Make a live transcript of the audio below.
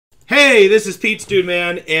Hey, this is Pete's Dude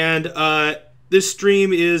Man, and this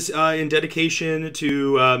stream is in dedication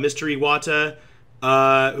to Mr. Iwata,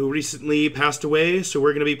 who recently passed away. So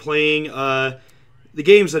we're going to be playing the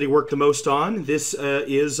games that he worked the most on. This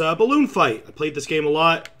is Balloon Fight. I played this game a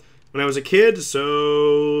lot when I was a kid,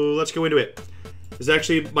 so let's go into it. This is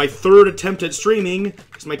actually my third attempt at streaming,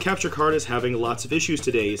 because my capture card is having lots of issues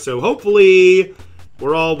today. So hopefully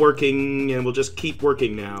we're all working, and we'll just keep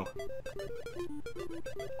working now.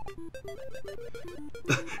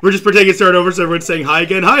 We're just pretending to start over so everyone's saying hi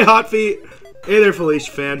again. Hi, Hot Feet! Hey there,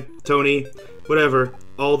 Felicia fan, Tony, whatever.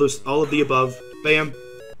 All of the above. Bam.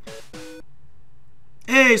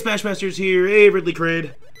 Hey, Smashmaster's here. Hey, Ridley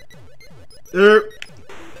Crid. No,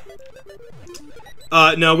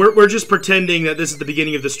 we're just pretending that this is the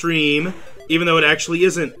beginning of the stream, even though it actually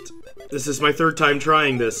isn't. This is my third time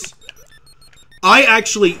trying this. I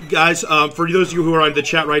actually, guys, for those of you who are on the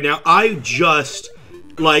chat right now, I just...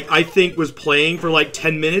 I think was playing for like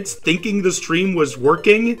 10 minutes thinking the stream was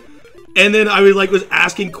working, and then I was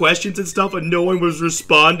asking questions and stuff and no one was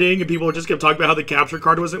responding and people just kept talking about how the capture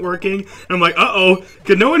card wasn't working, and I'm like, uh-oh,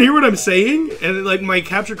 could no one hear what I'm saying? And my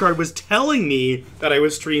capture card was telling me that I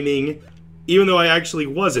was streaming even though I actually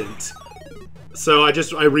wasn't. So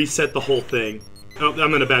I reset the whole thing. Oh,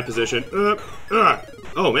 I'm in a bad position.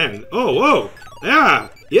 Oh man. Oh,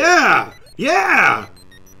 yeah.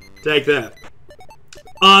 Take that.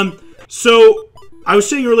 So, I was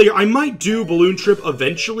saying earlier, I might do Balloon Trip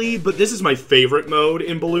eventually, but this is my favorite mode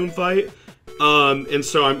in Balloon Fight. And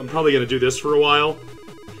so I'm probably gonna do this for a while.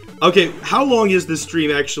 Okay, how long is this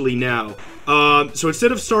stream actually now? So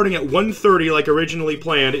instead of starting at 1:30 like originally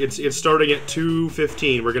planned, it's starting at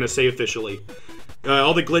 2:15, we're gonna say officially.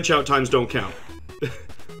 All the glitch out times don't count.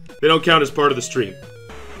 They don't count as part of the stream.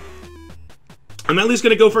 I'm at least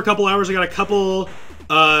gonna go for a couple hours. I got a couple...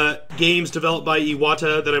 games developed by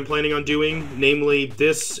Iwata that I'm planning on doing, namely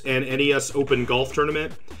this and NES Open Golf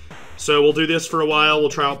Tournament. So we'll do this for a while, we'll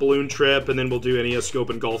try out Balloon Trip, and then we'll do NES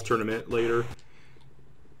Open Golf Tournament later.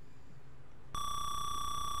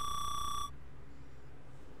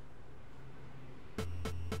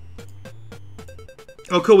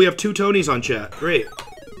 Oh cool, we have two Tonys on chat. Great.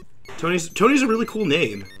 Tony's a really cool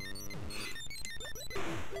name.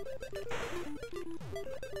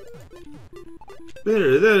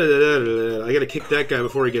 I gotta kick that guy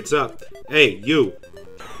before he gets up. Hey, you.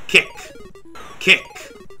 Kick. Kick.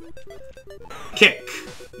 Kick.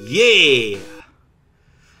 Yeah.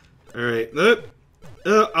 Alright.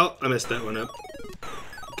 Oh, I messed that one up.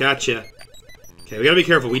 Gotcha. Okay, we gotta be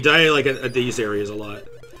careful. We die, at these areas a lot.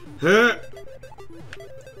 Huh.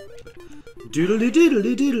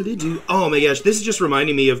 Doodly-doodly-doodly-doo. Oh my gosh, this is just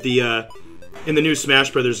reminding me of the, in the new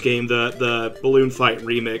Smash Brothers game, the Balloon Fight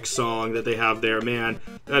remix song that they have there. Man,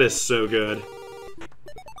 that is so good.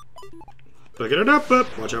 Pick it up.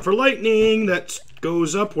 Watch out for lightning that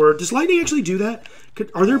goes upward. Does lightning actually do that?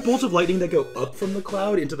 Are there bolts of lightning that go up from the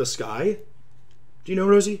cloud into the sky? Do you know,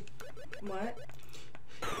 Rosie? What?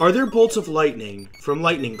 Are there bolts of lightning from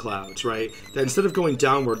lightning clouds, right? That instead of going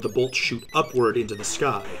downward, the bolts shoot upward into the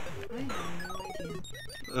sky? I have no idea.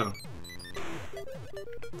 Oh.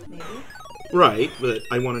 Maybe. Right, but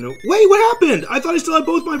I want to know... Wait, what happened? I thought I still had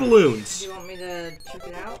both my balloons. Do you want me to check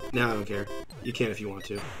it out? No, I don't care. You can if you want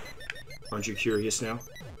to. Aren't you curious now?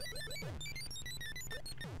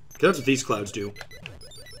 'Cause that's what these clouds do.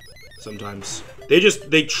 Sometimes.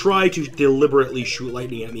 They try to deliberately shoot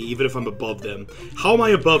lightning at me, even if I'm above them. How am I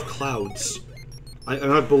above clouds? I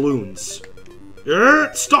have balloons.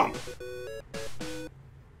 Stomp!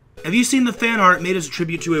 Have you seen the fan art made as a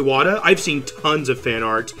tribute to Iwata? I've seen tons of fan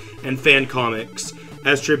art and fan comics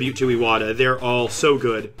as tribute to Iwata. They're all so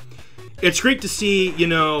good. It's great to see, you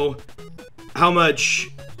know, how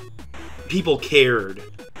much people cared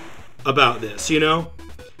about this, you know?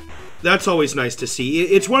 That's always nice to see.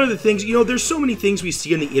 It's one of the things, you know, there's so many things we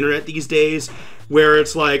see on the internet these days where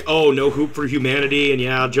it's like, oh, no hoop for humanity, and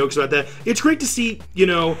yeah, jokes about that. It's great to see, you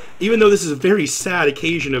know, even though this is a very sad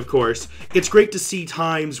occasion, of course, it's great to see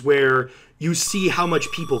times where you see how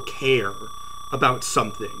much people care about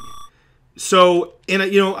something. So,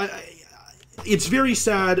 and, you know, it's very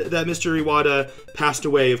sad that Mr. Iwata passed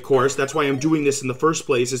away, of course. That's why I'm doing this in the first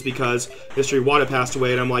place, is because Mr. Iwata passed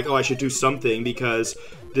away, and I'm like, oh, I should do something, because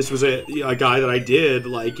this was a guy that I did,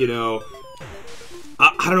 like, you know...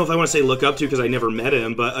 I don't know if I want to say look up to because I never met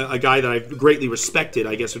him, but a guy that I've greatly respected,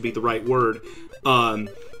 I guess would be the right word, and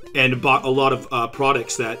bought a lot of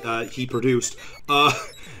products that he produced. I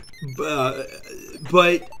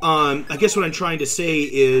guess what I'm trying to say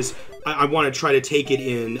is I want to try to take it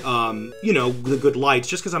in, you know, the good lights,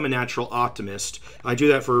 just because I'm a natural optimist. I do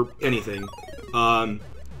that for anything.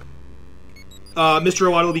 Mr.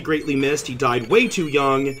 Iwata will be greatly missed. He died way too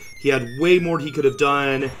young. He had way more he could have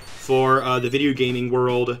done for the video gaming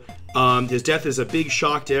world. His death is a big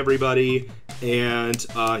shock to everybody, and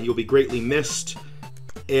he will be greatly missed.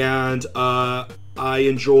 And I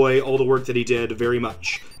enjoy all the work that he did very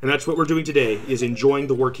much. And that's what we're doing today, is enjoying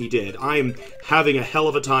the work he did. I am having a hell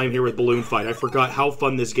of a time here with Balloon Fight. I forgot how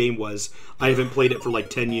fun this game was. I haven't played it for like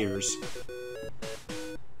 10 years.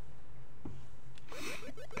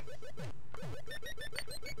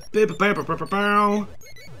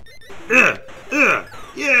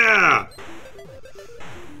 Yeah!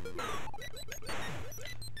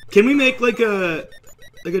 Can we make like a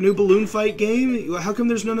new Balloon Fight game? How come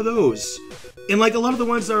there's none of those? And like a lot of the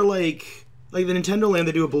ones that are like the Nintendo Land,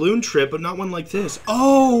 they do a balloon trip, but not one like this.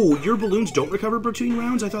 Oh, your balloons don't recover between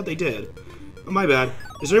rounds? I thought they did. Oh, my bad.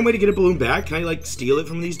 Is there any way to get a balloon back? Can I like steal it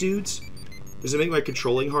from these dudes? Does it make my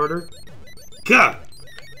controlling harder? Gah!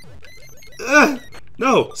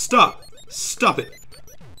 No, stop. Stop it.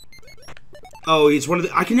 Oh, he's one of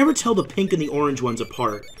the... I can never tell the pink and the orange ones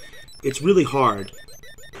apart. It's really hard.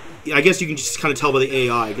 I guess you can just kind of tell by the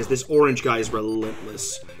AI, because this orange guy is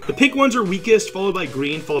relentless. The pink ones are weakest, followed by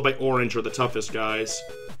green, followed by orange are the toughest guys.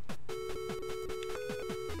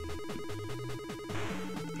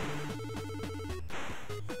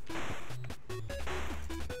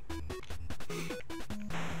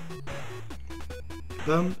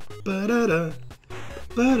 Bum ba da da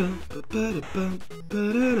ba da ba da bum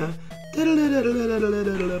ba da da da da da da da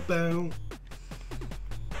da da da.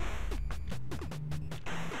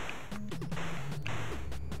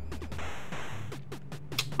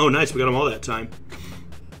 Oh, nice. We got them all that time.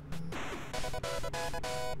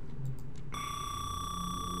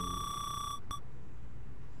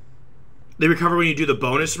 They recover when you do the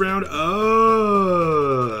bonus round?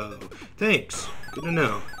 Oh. Thanks. Good to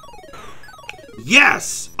know.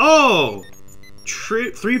 Yes! Oh!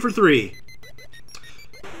 3 for 3.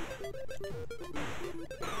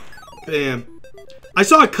 Bam. I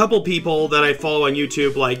saw a couple people that I follow on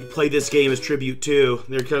YouTube, like, play this game as tribute too.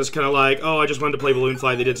 They're just kind of like, oh, I just wanted to play Balloon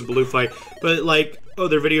Fight. They did some Balloon Fight. But, like, oh,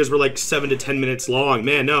 their videos were, like, 7 to 10 minutes long.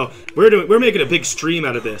 Man, no. We're making a big stream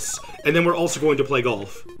out of this. And then we're also going to play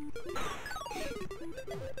golf.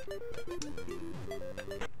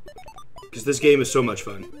 Because this game is so much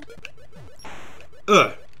fun.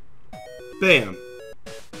 Bam.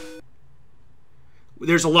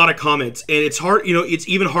 There's a lot of comments, and it's hard, you know, it's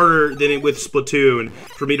even harder than it with Splatoon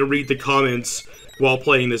for me to read the comments while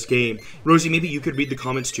playing this game. Rosie, maybe you could read the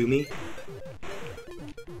comments to me?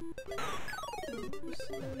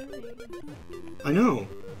 I know.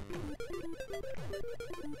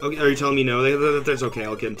 Okay, are you telling me no? That's okay,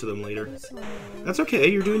 I'll get into them later. That's okay,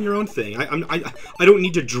 you're doing your own thing. I don't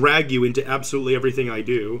need to drag you into absolutely everything I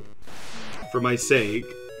do. For my sake.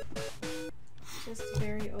 Just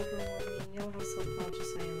very overwhelming. You know how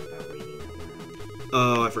self-conscious I am about reading out loud.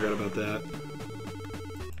 Oh, I forgot about that.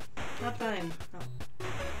 Not that I'm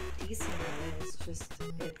decent at it, it's just,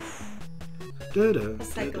 it's a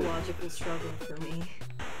psychological struggle for me.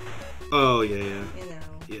 Oh, yeah.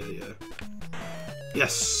 You know. Yeah.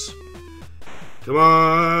 Yes! Come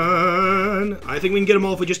on! I think we can get them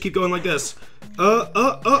all if we just keep going like this.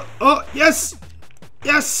 Yes!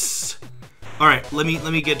 Yes! Alright, let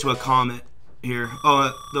me get to a comment here.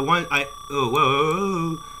 Oh, the one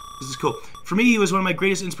whoa. This is cool. For me, he was one of my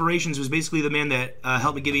greatest inspirations. Was basically the man that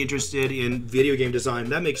helped me get me interested in video game design.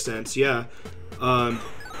 That makes sense, yeah.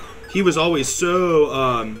 He was always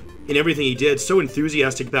so, in everything he did, so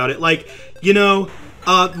enthusiastic about it. Like, you know,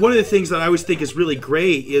 one of the things that I always think is really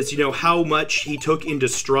great is, you know, how much he took into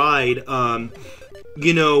stride,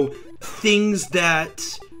 you know, things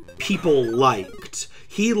that people liked.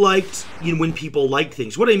 He liked, you know, when people liked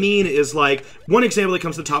things. What I mean is, like, one example that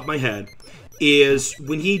comes to the top of my head is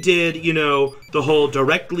when he did, you know, the whole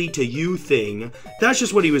directly to you thing. That's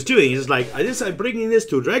just what he was doing. He's like, I'm bringing this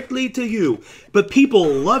directly to you. But people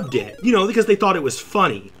loved it, you know, because they thought it was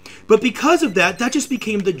funny. But because of that, that just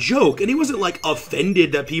became the joke. And he wasn't, like,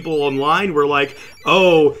 offended that people online were like,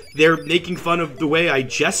 oh, they're making fun of the way I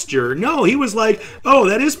gesture. No, he was like, oh,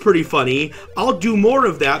 that is pretty funny. I'll do more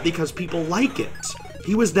of that because people like it.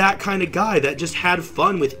 He was that kind of guy that just had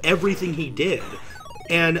fun with everything he did.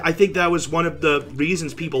 And I think that was one of the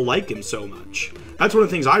reasons people like him so much. That's one of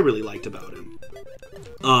the things I really liked about him.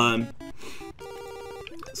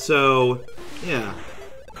 So, yeah.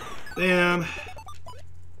 Bam.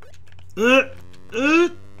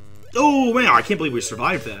 Oh, man, I can't believe we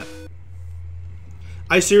survived that.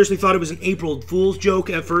 I seriously thought it was an April Fool's joke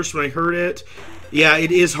at first when I heard it. Yeah,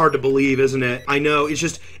 it is hard to believe, isn't it? I know. It's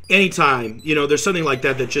just anytime, you know, there's something like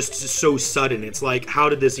that that just is so sudden. It's like, how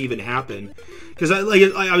did this even happen? Because like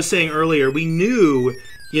I was saying earlier, we knew,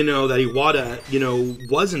 you know, that Iwata, you know,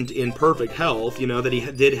 wasn't in perfect health, you know, that he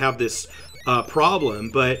did have this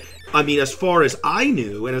problem. But, I mean, as far as I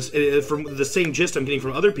knew, and as, from the same gist I'm getting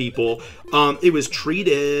from other people, it was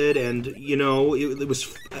treated and, you know, it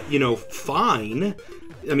was, you know, fine.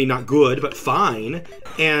 I mean, not good, but fine.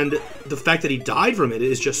 And the fact that he died from it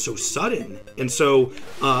is just so sudden and so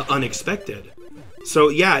unexpected. So,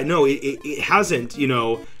 yeah, no, it hasn't, you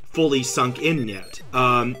know, fully sunk in yet.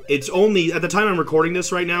 It's only, at the time I'm recording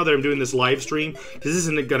this right now, that I'm doing this live stream, because this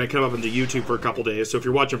isn't going to come up into YouTube for a couple days, so if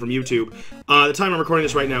you're watching from YouTube, the time I'm recording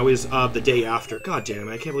this right now is the day after. God damn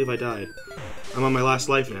it, I can't believe I died. I'm on my last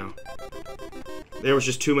life now. There was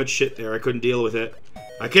just too much shit there. I couldn't deal with it.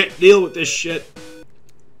 I can't deal with this shit.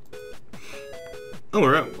 Oh,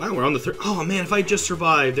 we're on the third. Oh man, if I just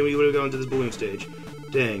survived, then we would have gone to this balloon stage.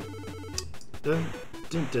 Dang. Dun,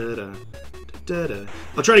 dun, dun, dun, dun, dun.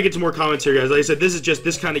 I'll try to get to more comments here, guys. Like I said, this is just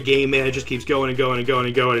this kind of game, man. It just keeps going and going and going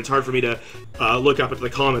and going. It's hard for me to look up into the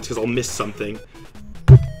comments because I'll miss something.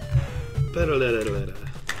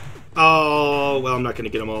 Oh, well, I'm not gonna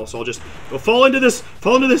get them all, so I'll just go fall into this.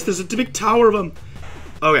 Fall into this. There's a big tower of them.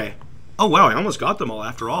 Okay. Oh wow, I almost got them all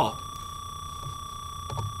after all.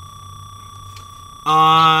 Oh,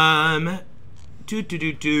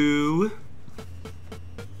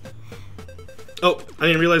 I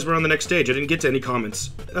didn't realize we're on the next stage. I didn't get to any comments.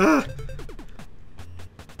 Bam.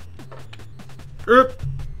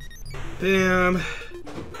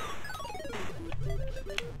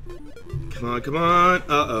 Come on, come on.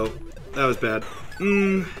 Uh-oh. That was bad.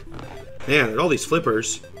 Man, there are all these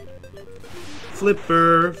flippers.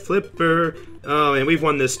 Flipper, flipper. Oh, man, we've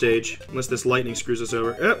won this stage. Unless this lightning screws us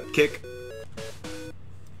over. Yep, kick.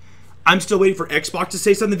 I'm still waiting for Xbox to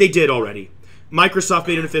say something. They did already. Microsoft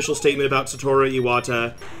made an official statement about Satoru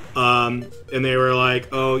Iwata, and they were like,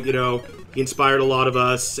 oh, you know, he inspired a lot of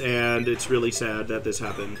us, and it's really sad that this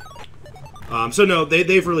happened. So no,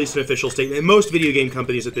 they've released an official statement. Most video game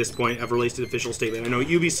companies at this point have released an official statement. I know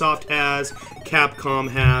Ubisoft has, Capcom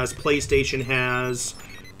has, PlayStation has.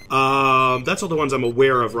 That's all the ones I'm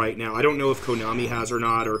aware of right now. I don't know if Konami has or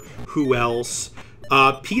not, or who else.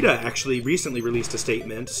 PETA actually recently released a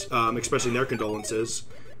statement expressing their condolences.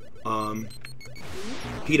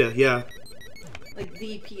 PETA, yeah. Like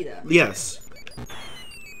the PETA? Yes.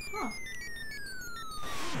 Huh.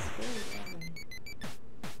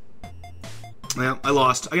 Well, I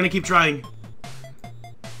lost. I'm gonna keep trying.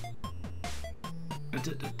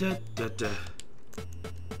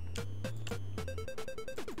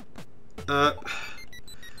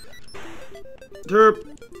 Derp.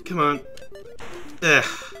 Come on.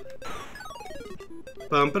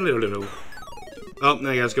 Oh,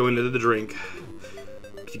 now you guys go into the drink.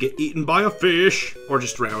 You get eaten by a fish, or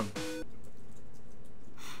just drown.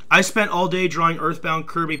 I spent all day drawing Earthbound,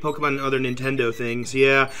 Kirby, Pokemon, and other Nintendo things.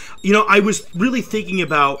 Yeah. You know, I was really thinking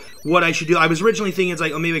about what I should do. I was originally thinking, it's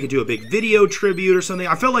like, oh, maybe I could do a big video tribute or something.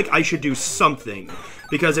 I felt like I should do something.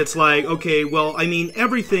 Because it's like, okay, well, I mean,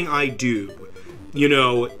 everything I do, you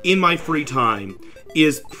know, in my free time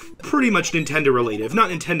is pretty much Nintendo related. If not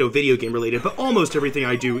Nintendo video game related, but almost everything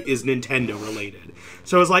I do is Nintendo related.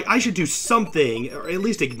 So I was like, I should do something, or at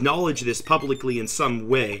least acknowledge this publicly in some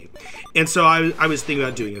way. And so I was thinking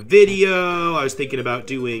about doing a video, I was thinking about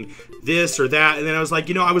doing this or that, and then I was like,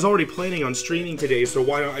 you know, I was already planning on streaming today, so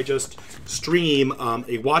why don't I just stream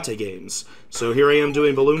Iwata games? So here I am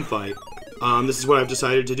doing Balloon Fight. This is what I've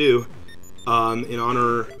decided to do in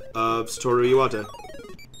honor of Satoru Iwata.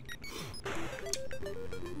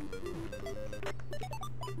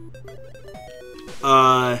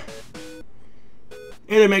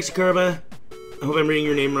 Hey there, Mexicurva. I hope I'm reading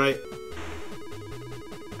your name right.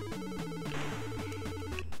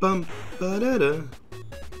 Bum ba da da.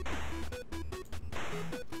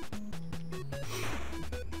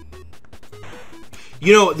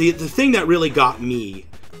 You know, the thing that really got me,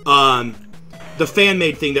 the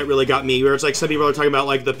fan-made thing that really got me, where it's like some people are talking about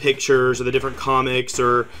like the pictures or the different comics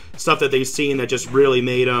or stuff that they've seen that just really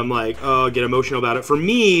made them like, oh, get emotional about it. For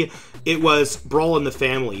me, it was Brawl in the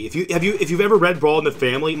Family. If you've ever read Brawl in the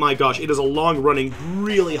Family, my gosh, it is a long-running,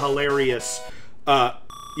 really hilarious,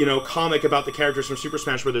 you know, comic about the characters from Super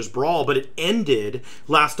Smash Bros. Brawl, but it ended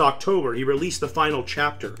last October. He released the final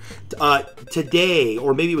chapter. Today,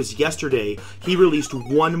 or maybe it was yesterday, he released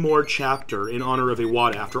one more chapter in honor of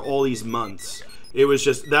Iwata after all these months. It was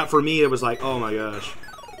just, that for me, it was like, oh my gosh.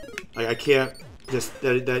 Like, I can't Just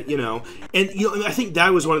that you know, and you know, I think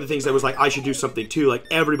that was one of the things that was like, I should do something too. Like,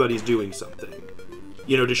 everybody's doing something,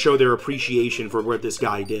 you know, to show their appreciation for what this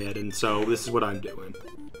guy did, and so this is what I'm doing.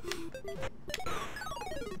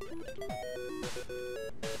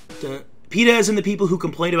 PETA as in the people who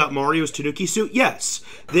complained about Mario's Tanuki suit? Yes.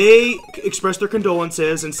 They expressed their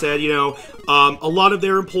condolences and said, you know, a lot of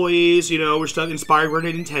their employees, you know, were stuck inspired by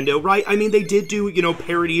Nintendo, right? I mean, they did do, you know,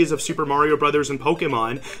 parodies of Super Mario Brothers and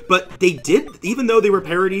Pokemon, but they did, even though they were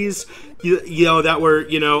parodies, you know, that were,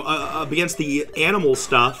 you know, against the animal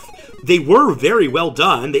stuff, they were very well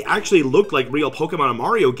done. They actually looked like real Pokemon and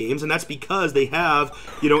Mario games, and that's because they have,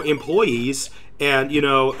 you know, employees and, you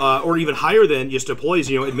know, or even higher than just employees,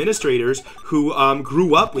 you know, administrators who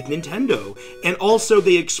grew up with Nintendo. And also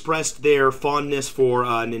they expressed their fondness for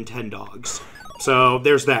Nintendogs. So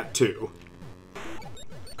there's that, too.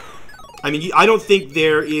 I mean, I don't think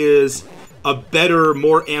there is a better,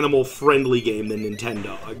 more animal-friendly game than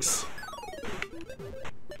Nintendogs.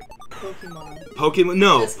 Pokemon,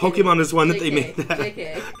 no. Pokemon is one that they made that.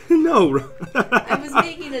 JK. No. I was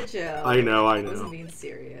making a joke. I know. I wasn't being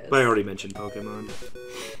serious. But I already mentioned Pokemon.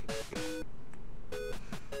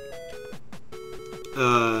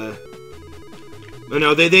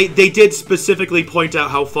 No, they did specifically point out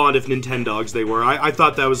how fond of Nintendogs they were. I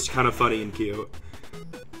thought that was kind of funny and cute.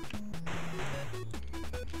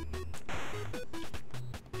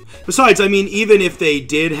 Besides, I mean, even if they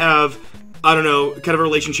did have, I don't know, kind of a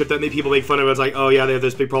relationship that made people make fun of it. It's like, oh yeah, they have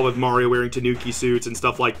this big problem with Mario wearing Tanuki suits and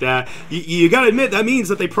stuff like that. You gotta admit, that means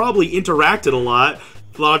that they probably interacted a lot.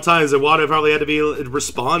 A lot of times, Iwata probably had to be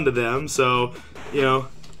respond to them, so, you know.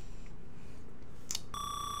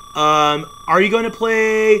 Are you going to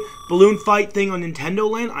play Balloon Fight thing on Nintendo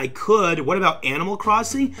Land? I could. What about Animal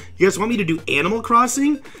Crossing? You guys want me to do Animal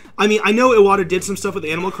Crossing? I mean, I know Iwata did some stuff with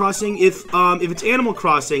Animal Crossing. If it's Animal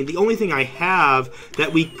Crossing, the only thing I have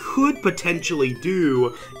that we could potentially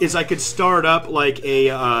do is I could start up like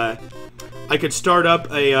a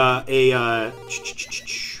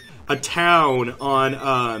town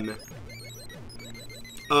on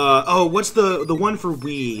oh, what's the one for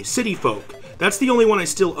Wii? City Folk. That's the only one I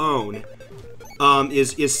still own.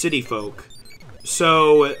 Is City Folk.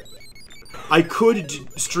 So I could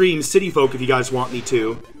stream City Folk if you guys want me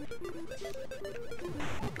to.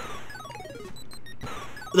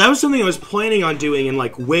 That was something I was planning on doing in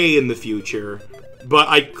like way in the future, but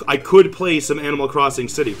I could play some Animal Crossing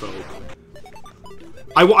City Folk.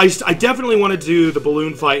 I definitely want to do the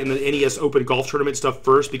Balloon Fight and the NES Open Golf Tournament stuff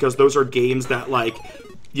first, because those are games that, like,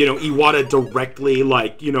 you know, Iwata directly,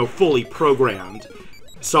 like, you know, fully programmed.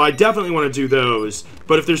 So I definitely want to do those,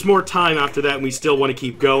 but if there's more time after that and we still want to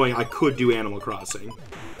keep going, I could do Animal Crossing.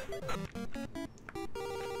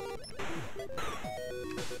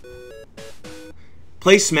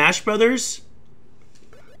 Play Smash Brothers?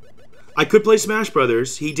 I could play Smash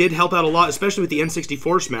Brothers. He did help out a lot, especially with the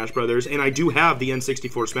N64 Smash Brothers, and I do have the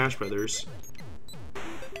N64 Smash Brothers.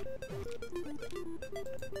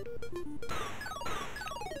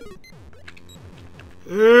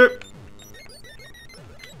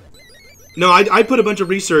 No, I put a bunch of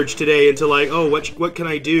research today into, like, oh, what can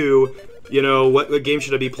I do? You know, what game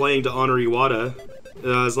should I be playing to honor Iwata?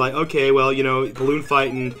 I was like, okay, well, you know, Balloon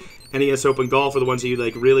Fight and NES Open Golf are the ones he,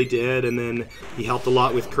 like, really did, and then he helped a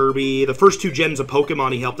lot with Kirby. The first 2 gens of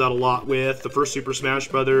Pokemon he helped out a lot with. The first Super Smash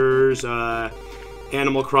Brothers,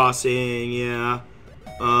 Animal Crossing, yeah.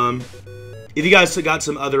 If you guys got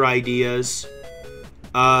some other ideas,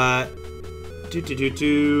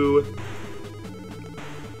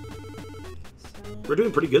 We're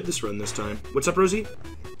doing pretty good this run this time. What's up, Rosie?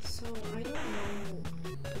 So, I don't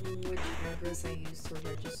know which address I used to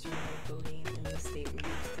register my voting in the state we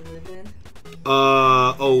used to live in.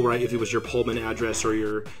 Oh, right, if it was your Pullman address or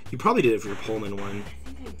your... You probably did it for your Pullman one.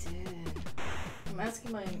 I think I did. I'm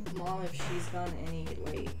asking my mom if she's gotten any,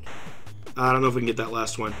 like... I don't know if we can get that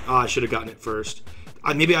last one. I should have gotten it first.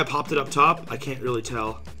 Maybe I popped it up top? I can't really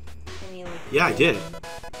tell. Any, like... Yeah, I did.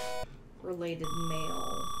 ...related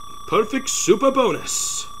mail. Perfect super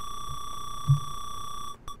bonus.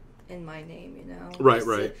 In my name, you know? Right,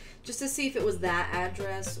 right. Just to see if it was that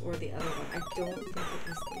address or the other one. I don't think it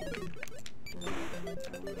was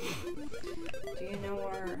the... Do you know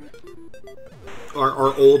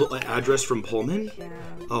our old address from Pullman? Yeah.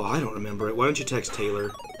 Oh, I don't remember it. Why don't you text Taylor?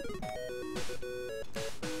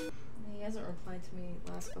 He hasn't replied to me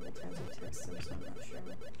last couple times I texted him, so I'm not sure.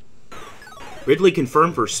 Ridley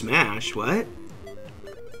confirmed for Smash. What?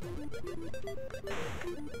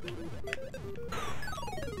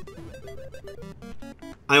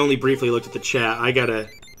 I only briefly looked at the chat. I gotta...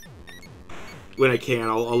 When I can,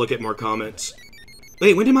 I'll look at more comments.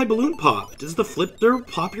 Wait, when did my balloon pop? Does the flipper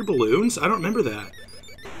pop your balloons? I don't remember that.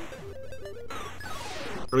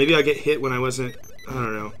 Or maybe I get hit when I wasn't... I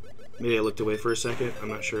don't know. Maybe I looked away for a second. I'm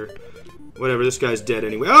not sure. Whatever, this guy's dead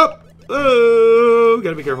anyway. Oh! Oh!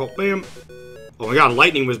 Gotta be careful. Bam! Oh my god,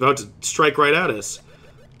 lightning was about to strike right at us.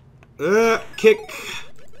 Kick.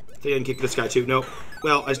 I think I can kick this guy too. Nope.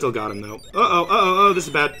 Well, I still got him though. Uh-oh, uh-oh, oh, this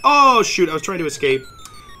is bad. Oh, shoot, I was trying to escape.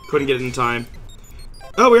 Couldn't get it in time.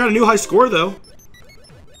 Oh, we got a new high score though.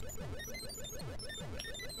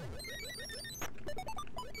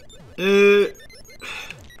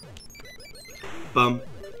 Bum.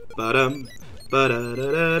 Ba-dum.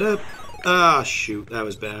 Ba-da-da-da-da. Ah, shoot, that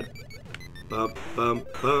was bad. Bum, bum,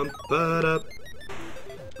 bum, ba-da.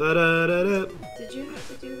 Ba-da-da-da. Did you have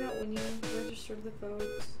to do that when you registered the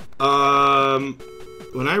votes?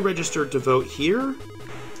 When I registered to vote here?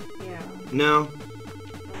 Yeah. No. Okay,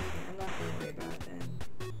 I'm not gonna worry about it then.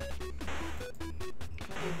 I'm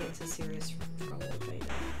gonna get into serious trouble if I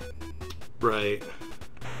don't. Right.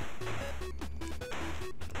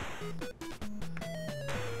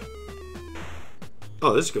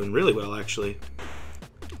 Oh, this is going really well, actually.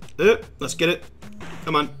 Let's get it.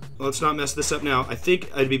 Come on. Let's not mess this up now. I think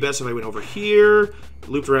it'd be best if I went over here,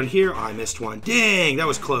 looped around here. Oh, I missed one. Dang, that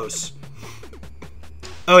was close.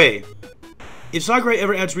 Okay. If Sakurai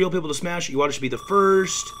ever adds real people to Smash, Iwata should be the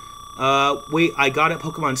first. Wait, I got it,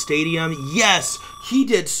 Pokemon Stadium. Yes! He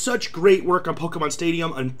did such great work on Pokemon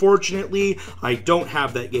Stadium. Unfortunately, I don't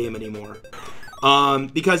have that game anymore.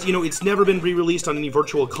 Because, you know, it's never been re-released on any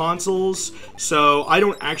virtual consoles, so I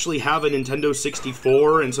don't actually have a Nintendo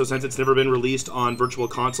 64, and so since it's never been released on virtual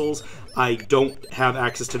consoles, I don't have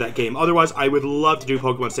access to that game. Otherwise, I would love to do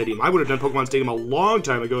Pokemon Stadium. I would have done Pokemon Stadium a long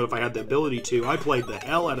time ago if I had the ability to. I played the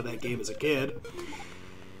hell out of that game as a kid.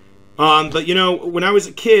 But, you know, when I was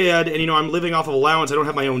a kid, and, you know, I'm living off of allowance, I don't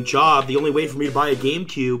have my own job, the only way for me to buy a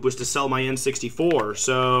GameCube was to sell my N64,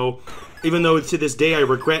 so... Even though to this day I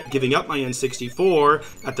regret giving up my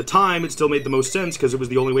N64, at the time it still made the most sense because it was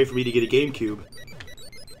the only way for me to get a GameCube.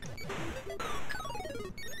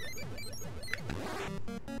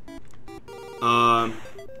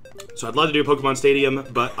 So I'd love to do Pokemon Stadium,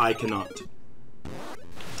 but I cannot.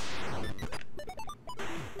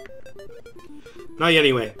 Not yet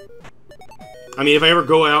anyway. I mean, if I ever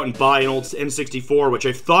go out and buy an old N64, which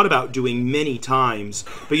I've thought about doing many times,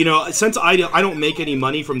 but you know, since I don't make any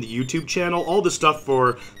money from the YouTube channel, all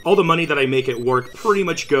the money that I make at work pretty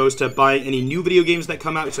much goes to buy any new video games that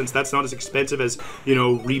come out, since that's not as expensive as, you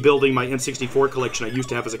know, rebuilding my N64 collection I used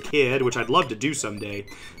to have as a kid, which I'd love to do someday.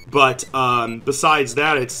 But, besides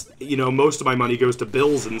that, it's, you know, most of my money goes to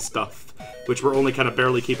bills and stuff, which we're only kind of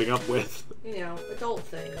barely keeping up with. You know, adult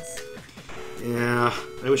things. Yeah,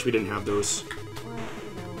 I wish we didn't have those. Well,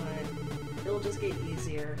 you know what? It'll just get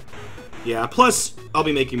easier. Yeah, plus, I'll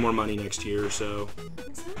be making more money next year, so...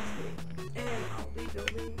 Exactly. And I'll be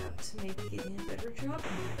building up to maybe getting a better job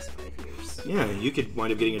in the next 5 years. Yeah, you could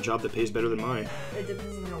wind up getting a job that pays better than mine. It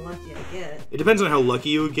depends on how lucky I get. It depends on how lucky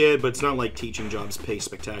you would get, but it's not like teaching jobs pay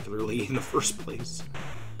spectacularly in the first place.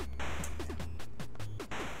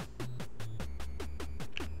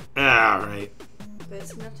 Alright. But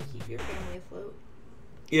it's enough to keep your family afloat.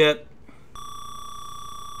 Yeah.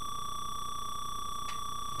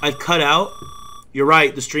 I've cut out. You're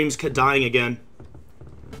right, the stream's dying again.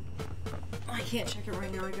 I can't check it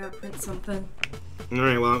right now, I gotta print something.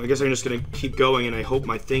 Alright, well, I guess I'm just gonna keep going and I hope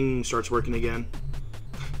my thing starts working again.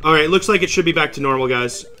 Alright, looks like it should be back to normal,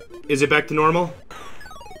 guys. Is it back to normal?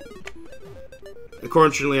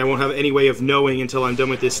 Unfortunately, I won't have any way of knowing until I'm done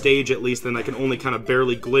with this stage, at least, then I can only kind of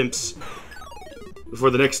barely glimpse before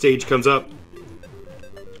the next stage comes up.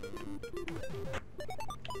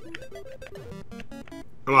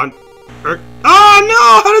 Come on. Oh,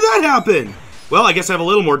 no! How did that happen? Well, I guess I have a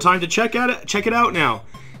little more time to check it out now.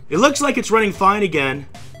 It looks like it's running fine again.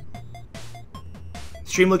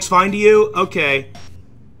 Stream looks fine to you? Okay.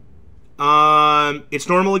 It's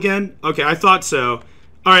normal again? Okay, I thought so.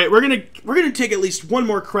 All right, we're gonna take at least one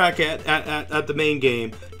more crack at the main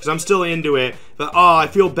game because I'm still into it. But I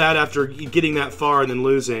feel bad after getting that far and then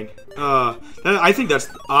losing. I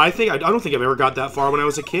don't think I've ever got that far when I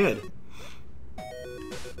was a kid.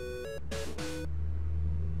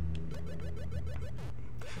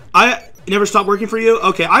 It never stopped working for you?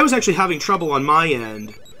 Okay, I was actually having trouble on my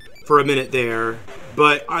end for a minute there,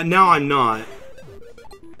 but now I'm not.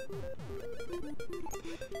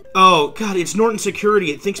 Oh, God, it's Norton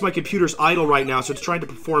Security. It thinks my computer's idle right now, so it's trying to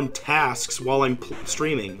perform tasks while I'm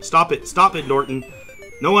streaming. Stop it. Stop it, Norton.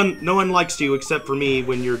 No one likes you except for me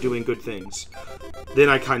when you're doing good things. Then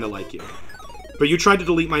I kind of like you. But you tried to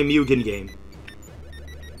delete my Mugen game.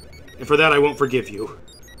 And for that, I won't forgive you.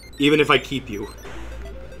 Even if I keep you.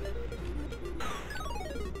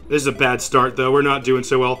 This is a bad start, though. We're not doing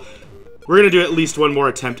so well. We're gonna do at least one more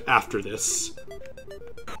attempt after this.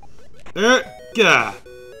 Gah.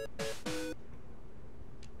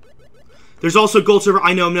 There's also Gold Silver.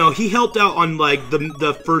 I know, no. He helped out on, like,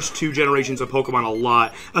 the first 2 generations of Pokemon a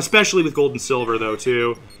lot. Especially with Gold and Silver, though,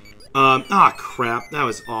 too. Crap. That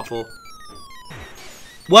was awful.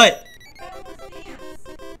 What?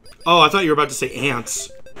 Oh, I thought you were about to say ants.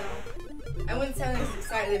 I wouldn't sound as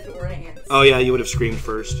excited if it were ants. Oh, yeah, you would have screamed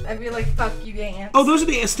first. I'd be like, fuck you, ants. Oh, those are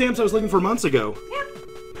the stamps I was looking for months ago. Yeah.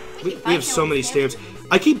 We have so many stamps.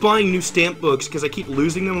 I keep buying new stamp books because I keep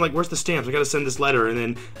losing them. I'm like, where's the stamps? I gotta send this letter, and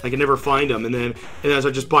then I can never find them. And then as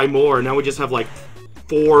I just buy more, and now we just have like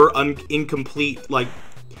 4 incomplete like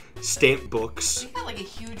stamp books. We got like a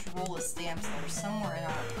huge roll of stamps that are somewhere in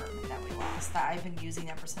our apartment that we lost that I've been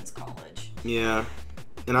using ever since college. Yeah,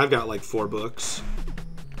 and I've got like 4 books.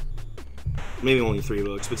 Maybe only 3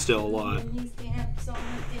 books, but still a lot. Stamps on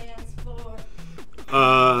the dance floor.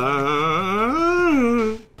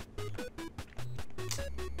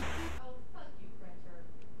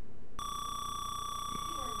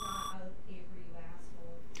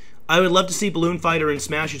 I would love to see Balloon Fighter in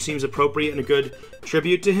Smash. It seems appropriate and a good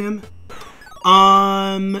tribute to him.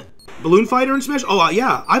 Balloon Fighter in Smash? Oh,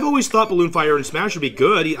 yeah. I've always thought Balloon Fighter in Smash would be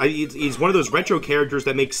good. He's one of those retro characters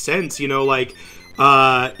that makes sense, you know, like,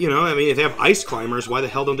 I mean, if they have Ice Climbers, why the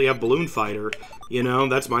hell don't they have Balloon Fighter? You know,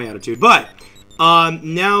 that's my attitude. But,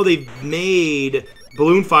 now they've made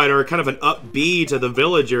Balloon Fighter kind of an up B to the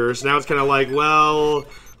villagers. Now it's kind of like, well,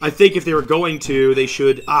 I think if they were going to, they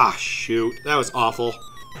should... shoot. That was awful.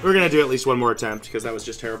 We're going to do at least one more attempt, because that was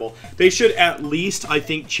just terrible. They should at least, I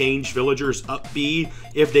think, change villagers up B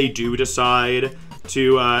if they do decide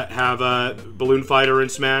to have a Balloon Fighter in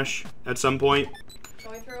Smash at some point.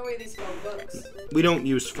 Can we throw away these phone books? We don't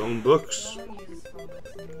use phone books. No one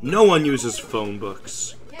uses No one uses phone phone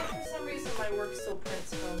books anymore. books. Yeah, for some reason my work still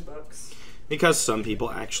prints phone books. Because some people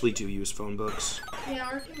actually do use phone books. Yeah,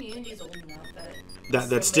 our community's old enough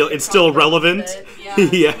that... It's still relevant? Yeah,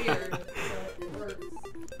 it's Yeah. weird, but it works.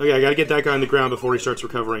 Okay, I gotta get that guy on the ground before he starts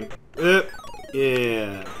recovering.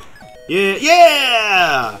 Yeah.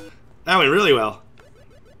 Yeah! That went really well.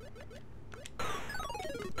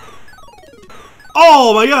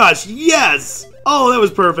 Oh my gosh, yes! Oh, that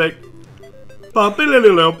was perfect. That's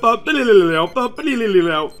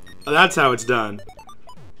how it's done.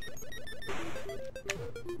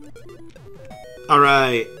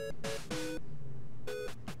 Alright.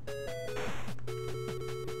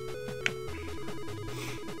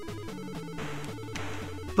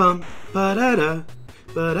 Bum, ba-da-da,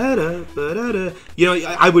 ba-da-da, ba-da-da. You know,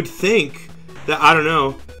 I would think that, I don't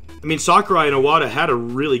know, I mean, Sakurai and Iwata had a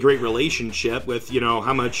really great relationship with, you know,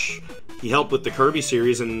 how much he helped with the Kirby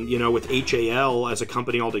series and, you know, with HAL as a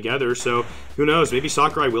company altogether, so who knows, maybe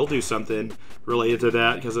Sakurai will do something related to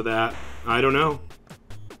that because of that. I don't know.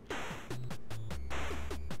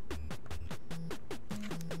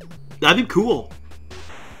 That'd be cool.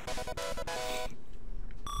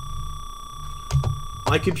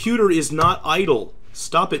 My computer is not idle.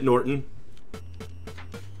 Stop it, Norton.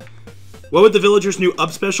 What would the villagers' new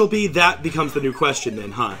up special be? That becomes the new question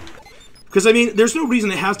then, huh? Because, I mean, there's no reason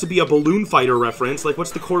it has to be a Balloon Fighter reference. Like,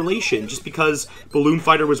 what's the correlation? Just because Balloon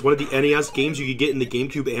Fighter was one of the NES games you could get in the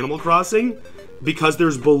GameCube Animal Crossing? Because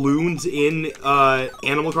there's balloons in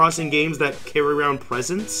Animal Crossing games that carry around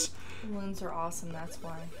presents? Balloons are awesome, that's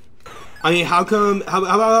why. I mean, how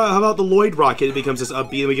about the Lloyd rocket? It becomes this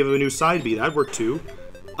up B and we give him a new side B. That'd work too.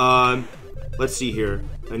 Let's see here.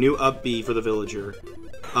 A new up B for the villager.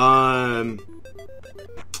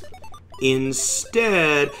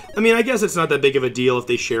 Instead, I mean, I guess it's not that big of a deal if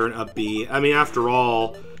they share an up B. I mean, after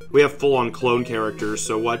all, we have full-on clone characters,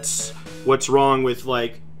 so what's wrong with,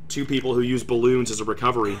 like, 2 people who use balloons as a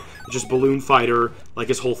recovery? Just Balloon Fighter, like,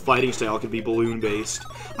 his whole fighting style could be balloon-based.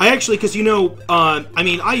 I actually, because, you know, I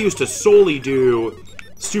mean, I used to solely do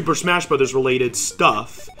Super Smash Bros. Related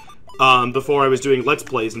stuff, before I was doing Let's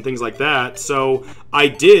Plays and things like that, so I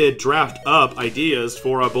did draft up ideas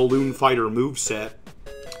for a Balloon Fighter moveset.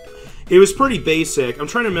 It was pretty basic. I'm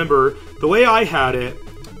trying to remember, the way I had it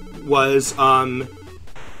was,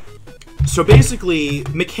 so basically,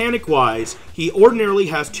 mechanic-wise, he ordinarily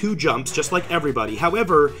has 2 jumps, just like everybody.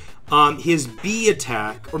 However, his B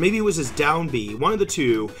attack, or maybe it was his down B, one of the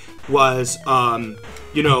 2, was,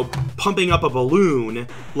 you know, pumping up a balloon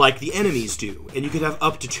like the enemies do. And you could have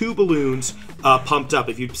up to 2 balloons pumped up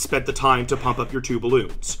if you spent the time to pump up your 2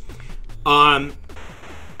 balloons.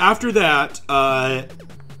 After that,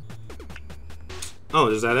 oh,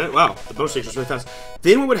 is that it? Wow, the bonus stage was really fast.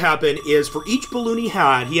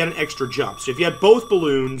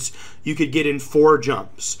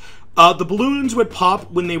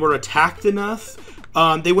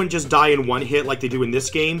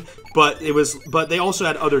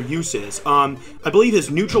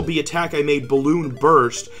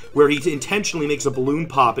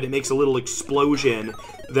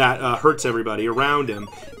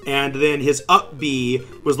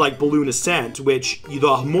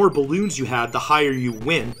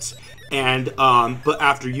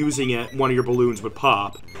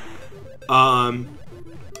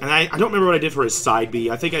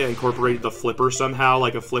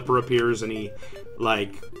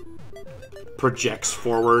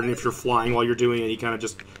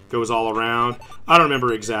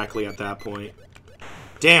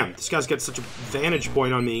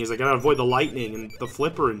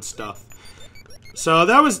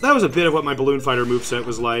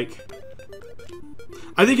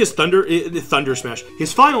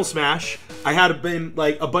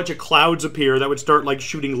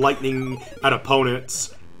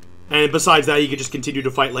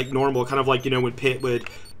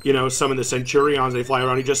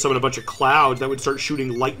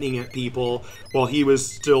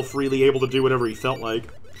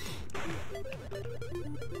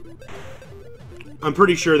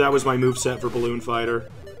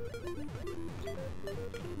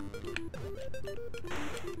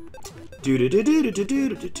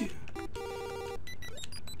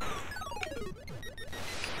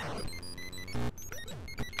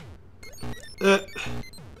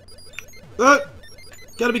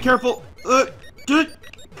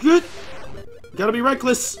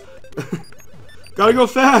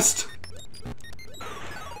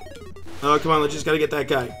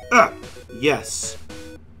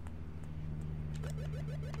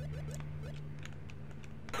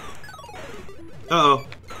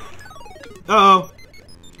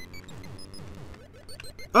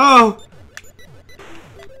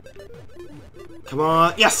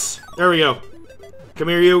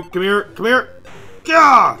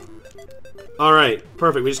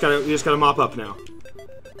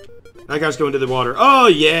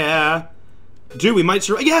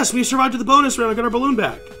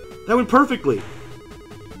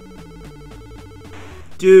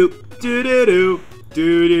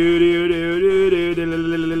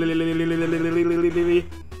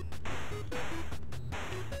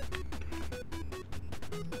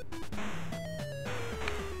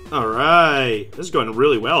 Alright. This is going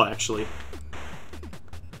really well, actually.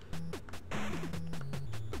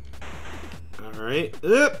 Alright.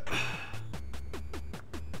 Yep.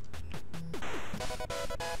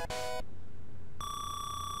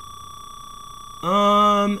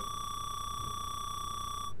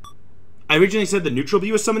 I originally said the neutral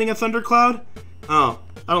bee was summoning a thundercloud. Oh,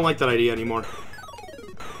 I don't like that idea anymore.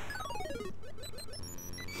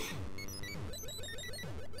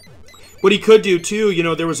 What he could do, too, you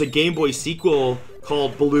know, there was a Game Boy sequel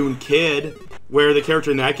called Balloon Kid, where the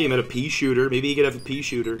character in that game had a pea shooter. Maybe he could have a pea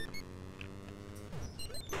shooter.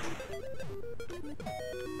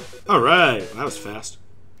 Alright, that was fast.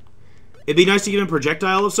 It'd be nice to give him a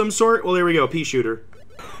projectile of some sort. Well, there we go, pea shooter.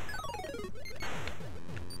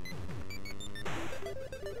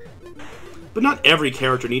 But not every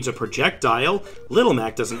character needs a projectile. Little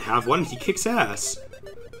Mac doesn't have one. He kicks ass.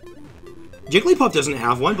 Jigglypuff doesn't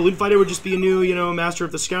have one. Balloon Fighter would just be a new, you know, Master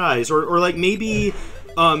of the Skies. Or like, maybe...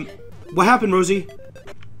 what happened, Rosie?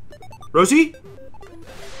 Rosie?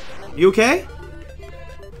 You okay?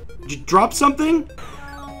 Did you drop something?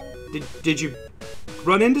 Did you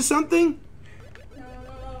run into something? No,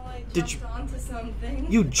 I jumped onto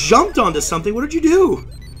something. You jumped onto something? What did you do?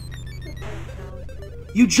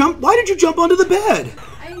 You jumped? Why did you jump onto the bed?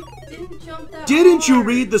 I didn't jump that Didn't you hard.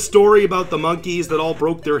 read the story about the monkeys that all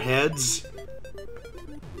broke their heads?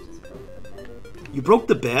 You broke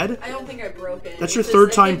the bed? I don't think I broke it. That's your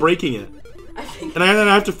third time breaking it. I think. And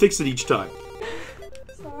I have to fix it each time.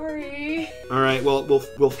 Sorry. Alright, well,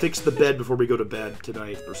 we'll fix the bed before we go to bed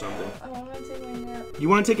tonight or something. I want to take my nap. You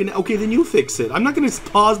want to take a nap? Okay, then you fix it. I'm not going to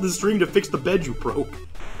pause the stream to fix the bed you broke.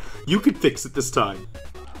 You could fix it this time.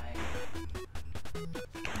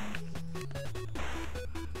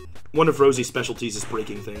 One of Rosie's specialties is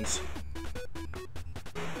breaking things.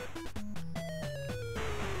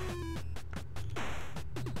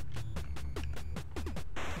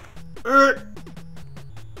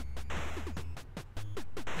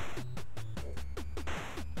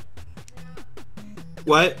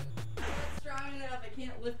 What? I'm not strong enough. I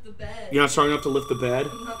can't lift the bed. You're not strong enough to lift the bed?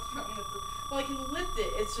 I'm not strong enough to... Well, I can lift it.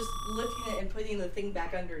 It's just lifting it and putting the thing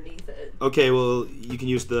back underneath it. Okay, well, you can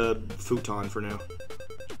use the futon for now.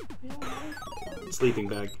 sleeping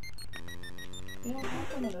bag. We don't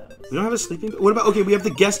have one of those. We don't have a sleeping bag? What about, okay, we have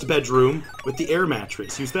the guest bedroom with the air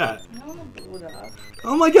mattress. Use that. I don't want to boot up.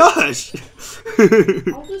 Oh my gosh!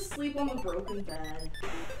 I'll just sleep on the broken bed.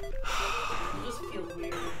 It'll just feel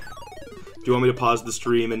weird. Do you want me to pause the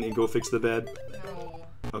stream and go fix the bed? No.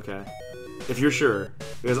 Okay. If you're sure.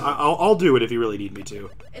 Because I'll do it if you really need me to.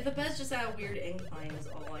 If the bed's just at a weird incline is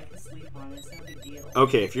all I can sleep on, it's no big deal.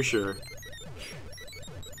 Okay, if you're sure.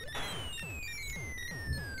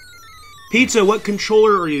 Pizza, what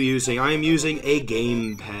controller are you using? I am using a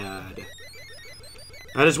gamepad.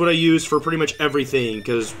 That is what I use for pretty much everything,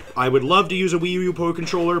 because I would love to use a Wii U Pro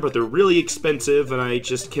controller, but they're really expensive, and I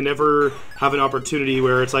just can never have an opportunity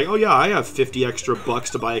where it's like, oh yeah, I have 50 extra bucks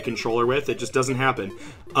to buy a controller with. It just doesn't happen.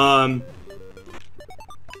 And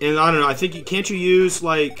I don't know, I think, can't you use,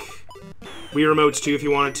 like, Wii remotes too if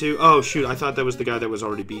you wanted to? Oh, shoot, I thought that was the guy that was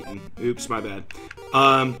already beaten. Oops, my bad.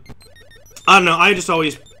 I don't know, I just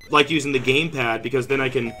always like using the gamepad, because then I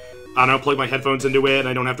can, I don't know, plug my headphones into it, and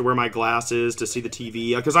I don't have to wear my glasses to see the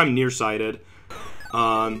TV, because I'm nearsighted.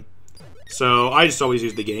 So I just always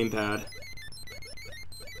use the gamepad.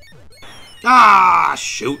 Ah,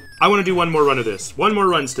 shoot. I want to do one more run of this. One more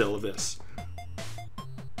run still of this.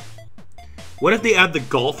 What if they add the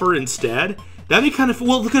golfer instead? That'd be kind of,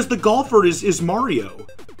 well, because the golfer is Mario.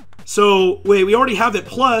 So, wait, we already have it,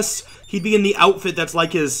 plus he'd be in the outfit that's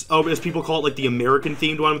like his, oh, as people call it, like the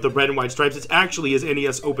American-themed one with the red and white stripes. It's actually his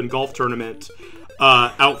NES Open Golf Tournament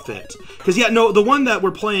outfit. Because, yeah, no, the one that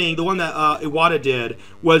we're playing, the one that Iwata did,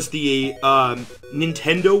 was the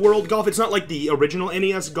Nintendo World Golf. It's not like the original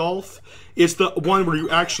NES Golf. It's the one where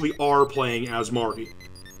you actually are playing as Mario.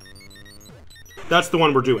 That's the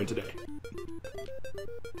one we're doing today.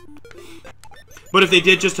 But if they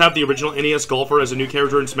did just have the original NES Golfer as a new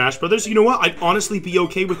character in Smash Brothers, you know what? I'd honestly be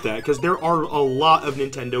okay with that, because there are a lot of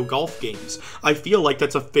Nintendo golf games. I feel like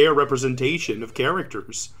that's a fair representation of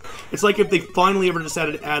characters. It's like if they finally ever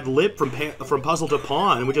decided to add Lip from Puzzle to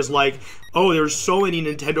Pawn, which is like, oh, there's so many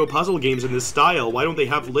Nintendo puzzle games in this style. Why don't they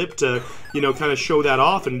have Lip to, you know, kind of show that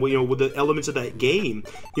off and, you know, with the elements of that game?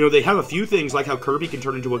 You know, they have a few things like how Kirby can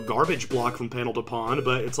turn into a garbage block from panel to pawn,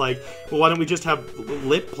 but it's like, well, why don't we just have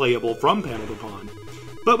Lip playable from panel to pawn?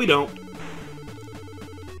 But we don't.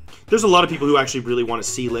 There's a lot of people who actually really want to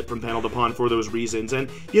see Lip from panel to pawn for those reasons, and,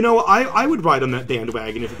 you know, I would ride on that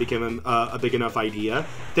bandwagon if it became a big enough idea.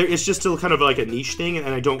 It's just still kind of like a niche thing, and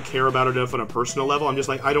I don't care about it enough on a personal level. I'm just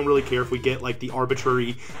like, I don't really care if we get, like, the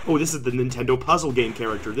arbitrary, oh, this is the Nintendo puzzle game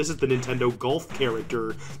character, this is the Nintendo golf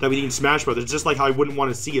character that we need in Smash Brothers. It's just like how I wouldn't want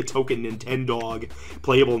to see a token Nintendog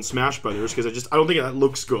playable in Smash Brothers, because I don't think that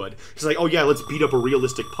looks good. It's like, oh yeah, let's beat up a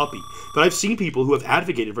realistic puppy. But I've seen people who have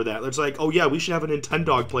advocated for that. It's like, oh yeah, we should have a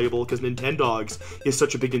Nintendog playable, because Nintendogs is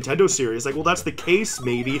such a big Nintendo series. Like, well, that's the case,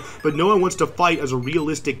 maybe, but no one wants to fight as a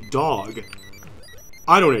realistic dog.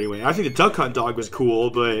 I don't anyway. I think the Duck Hunt dog was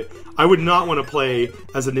cool, but I would not want to play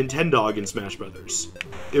as a Nintendog in Smash Brothers.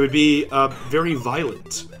 It would be very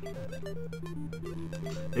violent.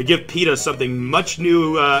 It'd give PETA something much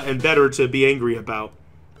new and better to be angry about.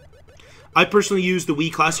 I personally use the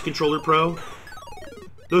Wii Classic Controller Pro.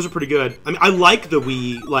 Those are pretty good. I mean, I like the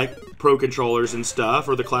Wii, like, Pro controllers and stuff,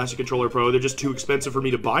 or the Classic Controller Pro. They're just too expensive for me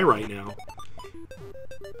to buy right now.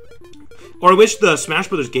 Or I wish the Smash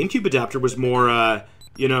Brothers GameCube adapter was more,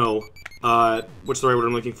 you know, what's the right word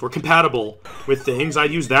I'm looking for? Compatible with things. I'd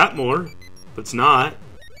use that more, but it's not.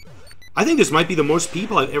 I think this might be the most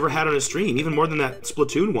people I've ever had on a stream, even more than that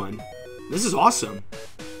Splatoon one. This is awesome.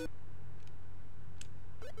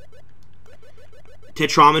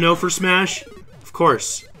 Tetramino for Smash? Of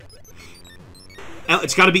course.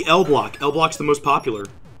 It's got to be L Block. L Block's the most popular.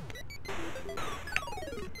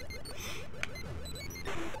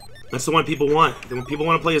 That's the one people want. People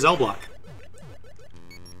want to play as L Block.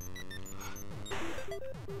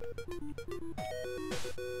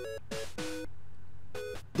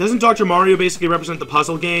 Doesn't Dr. Mario basically represent the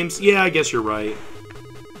puzzle games? Yeah, I guess you're right.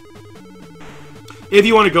 If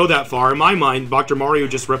you want to go that far, in my mind, Dr. Mario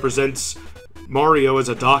just represents Mario as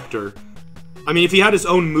a doctor. I mean, if he had his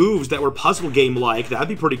own moves that were puzzle game-like, that'd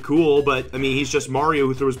be pretty cool, but, I mean, he's just Mario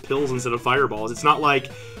who throws pills instead of fireballs. It's not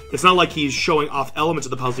like he's showing off elements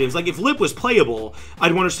of the puzzle games. Like, if Lip was playable,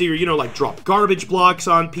 I'd want to see her, you know, like, drop garbage blocks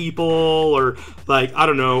on people, or, like, I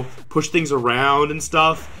don't know, push things around and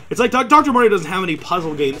stuff. It's like Dr. Mario doesn't have any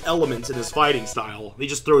puzzle game elements in his fighting style. He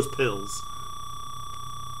just throws pills.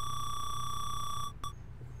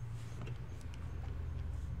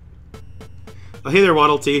 Oh, hey there,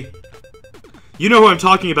 Waddle T. You know who I'm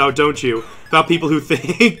talking about, don't you? About people who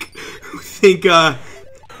think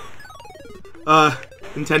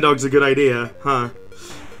Nintendog's a good idea, huh?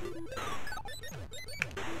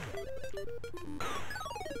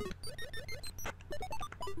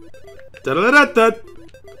 Da-da-da-da-da.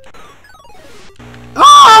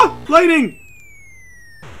 Ah! Lightning!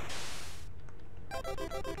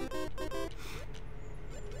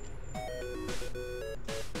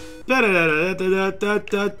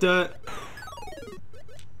 Da-da-da-da-da-da-da-da.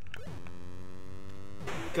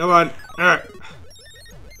 Come on. Alright.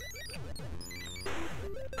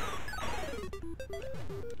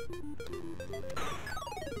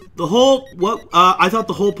 I thought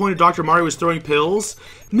the whole point of Dr. Mario was throwing pills.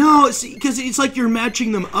 No, because it's like you're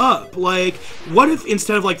matching them up. Like, what if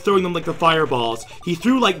instead of like throwing them like the fireballs, he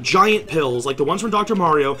threw like giant pills, like the ones from Dr.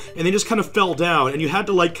 Mario, and they just kind of fell down, and you had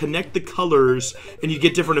to like connect the colors, and you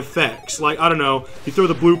get different effects. Like, I don't know, you throw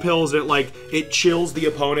the blue pills, and it chills the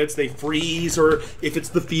opponents, they freeze, or if it's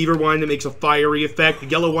the fever one, it makes a fiery effect. The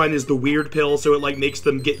yellow one is the weird pill, so it like makes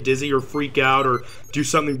them get dizzy or freak out or do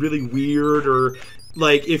something really weird, or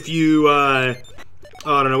like, if you, I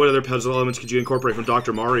don't know, what other puzzle elements could you incorporate from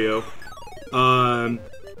Dr. Mario? I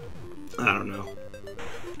don't know.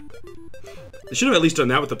 They should have at least done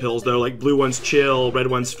that with the pills, though. Like, blue one's chill, red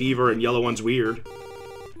one's fever, and yellow one's weird.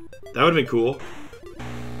 That would have been cool.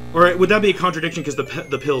 Or would that be a contradiction because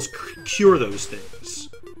the pills cure those things?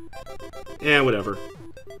 Eh, whatever.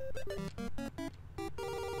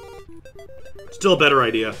 Still a better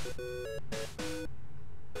idea.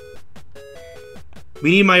 We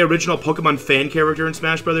need my original Pokemon fan character in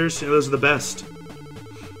Smash Brothers. Those are the best.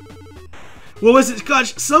 What was it?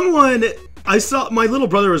 Gosh, someone... I saw... My little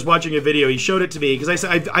brother was watching a video. He showed it to me. Because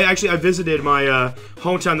I visited my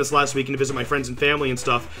hometown this last weekend to visit my friends and family and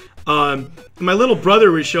stuff. My little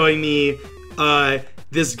brother was showing me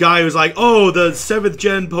this guy who's like, oh, the 7th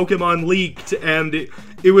gen Pokemon leaked. And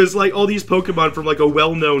it was like all these Pokemon from like a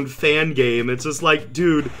well-known fan game. It's just like,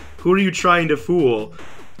 dude, who are you trying to fool?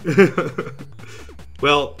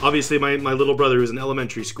 Well, obviously my little brother who's in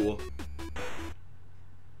elementary school.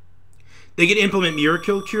 They can implement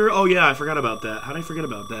Miracle Cure? Oh yeah, I forgot about that. How did I forget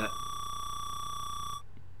about that?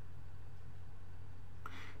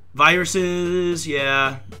 Viruses,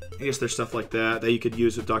 yeah. I guess there's stuff like that that you could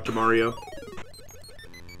use with Dr. Mario.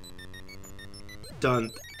 Dun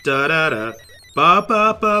da da da. Ba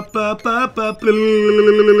ba ba ba ba ba.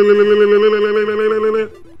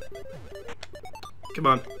 Come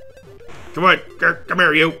on. Come on, come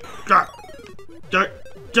here, you. The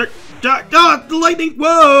lightning.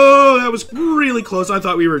 Whoa, that was really close. I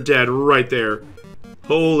thought we were dead right there.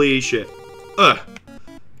 Holy shit.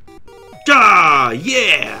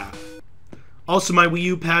 Yeah. Also, my Wii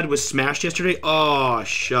U pad was smashed yesterday. Oh,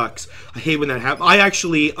 shucks. I hate when that happens. I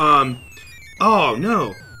actually, oh,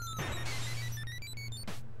 no.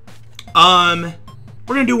 We're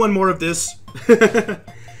gonna do one more of this.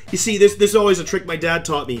 You see, this is always a trick my dad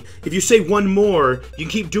taught me. If you say one more, you can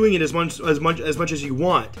keep doing it as much as you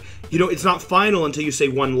want. You know, it's not final until you say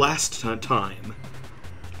one last time.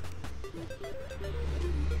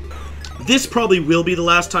 This probably will be the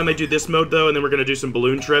last time I do this mode, though, and then we're gonna do some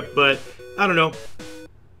balloon trip. But I don't know.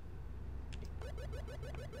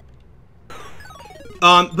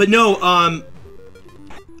 But no.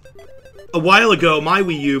 A while ago, my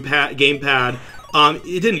Wii U gamepad.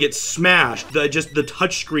 It didn't get smashed. Just the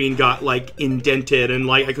touchscreen got, like, indented, and,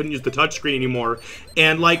 like, I couldn't use the touchscreen anymore.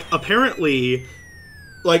 And, like, apparently,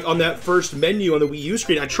 like, on that first menu on the Wii U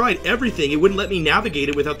screen, I tried everything. It wouldn't let me navigate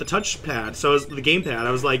it without the touchpad. So, the gamepad,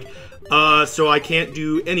 I was like, so I can't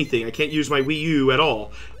do anything. I can't use my Wii U at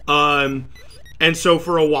all. And so,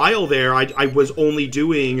 for a while there, I was only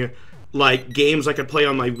doing, like, games I could play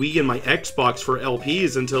on my Wii and my Xbox for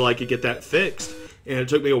LPs until I could get that fixed. And it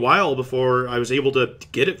took me a while before I was able to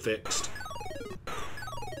get it fixed.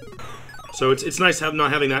 So it's nice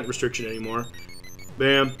not having that restriction anymore.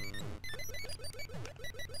 Bam.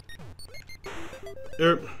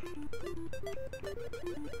 There.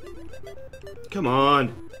 Come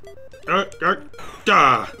on.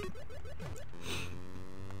 Da.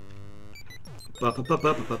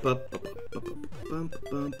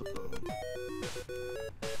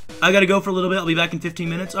 I gotta go for a little bit. I'll be back in 15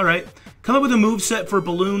 minutes. Alright. Come up with a moveset for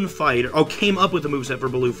Balloon Fighter. Oh, came up with a moveset for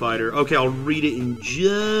Balloon Fighter. Okay, I'll read it in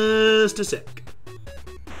just a sec.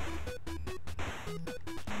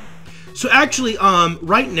 So actually,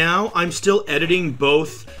 right now, I'm still editing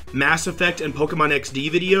both Mass Effect and Pokemon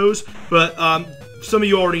XD videos, but some of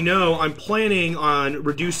you already know, I'm planning on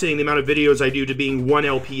reducing the amount of videos I do to being 1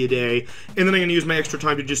 LP a day, and then I'm going to use my extra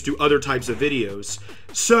time to just do other types of videos.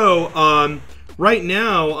 So, right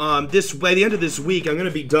now, by the end of this week, I'm going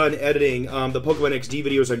to be done editing the Pokemon XD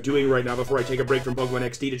videos I'm doing right now before I take a break from Pokemon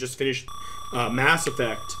XD to just finish Mass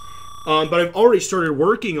Effect. But I've already started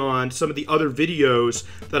working on some of the other videos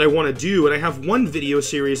that I want to do, and I have one video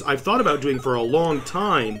series I've thought about doing for a long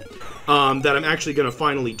time, that I'm actually going to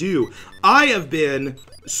finally do. I have been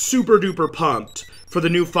super duper pumped for the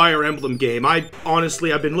new Fire Emblem game. I've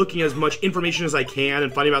been looking at as much information as I can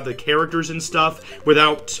and finding out the characters and stuff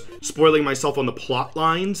without spoiling myself on the plot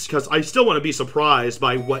lines, because I still want to be surprised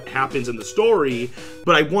by what happens in the story,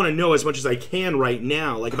 but I want to know as much as I can right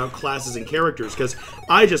now, like about classes and characters, because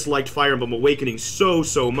I just liked Fire Emblem Awakening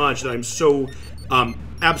so much that I'm so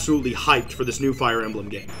absolutely hyped for this new Fire Emblem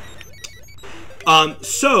game.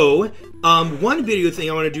 One video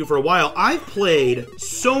thing I want to do for a while, I've played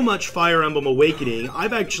so much Fire Emblem Awakening,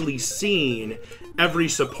 I've actually seen every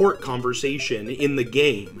support conversation in the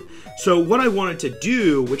game. So what I wanted to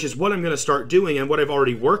do, which is what I'm going to start doing and what I've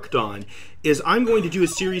already worked on, is I'm going to do a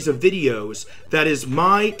series of videos that is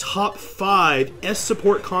my top 5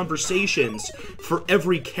 S-support conversations for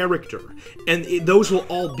every character. And those will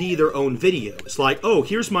all be their own videos. Like, oh,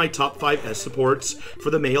 here's my top 5 S-supports for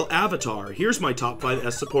the male avatar. Here's my top 5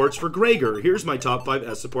 S-supports for Gregor. Here's my top 5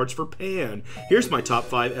 S-supports for Pan. Here's my top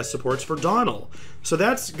 5 S-supports for Donald. So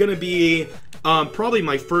that's going to be probably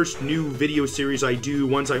my first new video series I do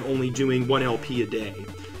once I'm only doing 1 LP a day.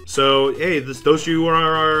 So, hey, those of you who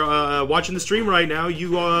are watching the stream right now,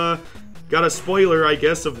 you got a spoiler, I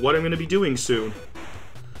guess, of what I'm going to be doing soon.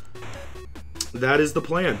 That is the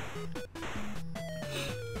plan.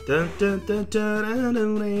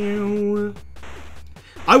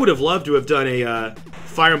 I would have loved to have done a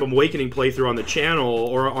Fire Emblem Awakening playthrough on the channel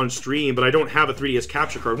or on stream, but I don't have a 3DS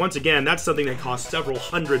capture card. Once again, that's something that costs several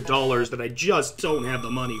 $100s that I just don't have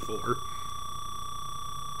the money for.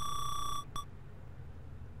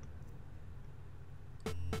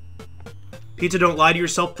 Pizza, don't lie to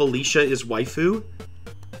yourself, Felicia is waifu?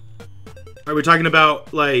 Are we talking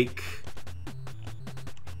about, like,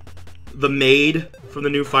 the maid from the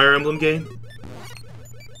new Fire Emblem game?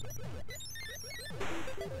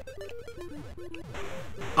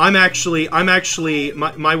 I'm actually,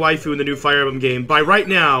 my waifu in the new Fire Emblem game, by right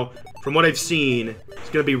now, from what I've seen, it's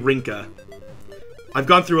gonna be Rinka. I've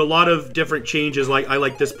gone through a lot of different changes, like, I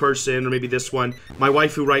like this person, or maybe this one. My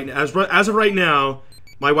waifu right now, as of right now,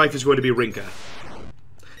 my wife is going to be Rinka.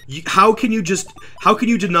 How can you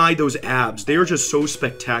deny those abs? They are just so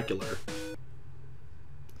spectacular.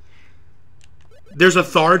 There's a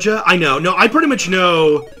Tharja? I know. No, I pretty much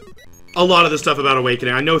know a lot of the stuff about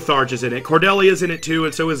Awakening. I know Tharja's in it. Cordelia's in it too,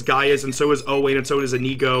 and so is Gaia's, and so is Owain, and so is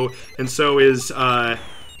Inigo, and so is,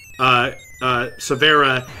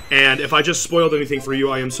 Severa. And if I just spoiled anything for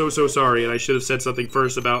you, I am so sorry, and I should have said something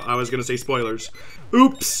first about I was gonna say spoilers.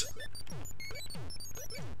 Oops!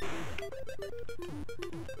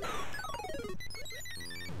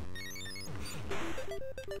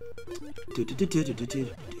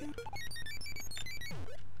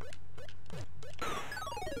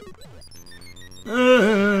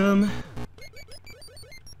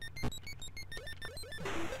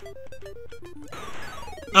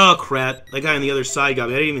 Oh crap, that guy on the other side got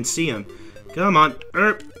me. I didn't even see him. Come on.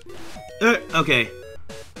 Okay.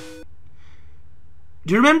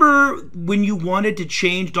 Do you remember when you wanted to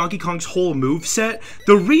change Donkey Kong's whole moveset?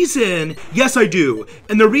 The reason, yes I do,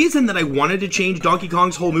 and the reason that I wanted to change Donkey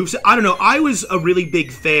Kong's whole moveset, I don't know, I was a really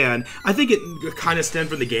big fan, I think it kind of stemmed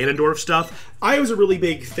from the Ganondorf stuff. I was a really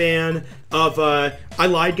big fan of, I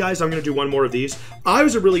lied guys, I'm going to do one more of these. I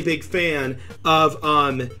was a really big fan of,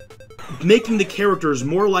 making the characters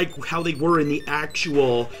more like how they were in the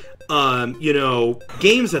actual you know,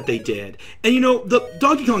 games that they did. And, you know, the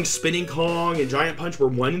Donkey Kong Spinning Kong and Giant Punch were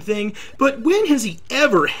one thing, but when has he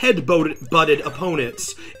ever head-butted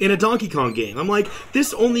opponents in a Donkey Kong game? I'm like,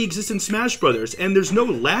 this only exists in Smash Brothers, and there's no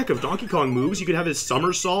lack of Donkey Kong moves. You could have his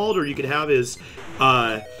somersault, or you could have his,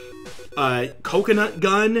 coconut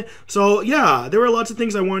gun. So, yeah, there were lots of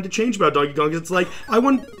things I wanted to change about Donkey Kong. It's like, I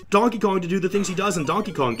want Donkey Kong to do the things he does in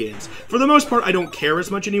Donkey Kong games. For the most part, I don't care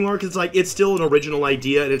as much anymore, because it's like, it's still an original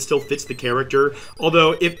idea, and it still fits the character.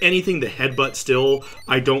 Although, if anything, the headbutt still,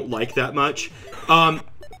 I don't like that much.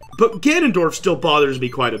 But Ganondorf still bothers me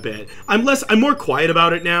quite a bit. I'm more quiet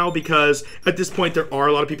about it now, because at this point there are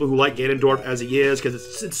a lot of people who like Ganondorf as he is,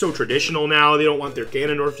 because it's so traditional now, they don't want their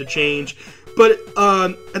Ganondorf to change. But,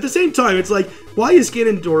 at the same time, it's like, why is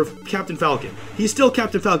Ganondorf Captain Falcon? He's still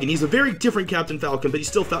Captain Falcon. He's a very different Captain Falcon, but he's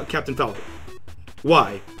still Captain Falcon.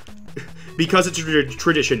 Why? Because it's a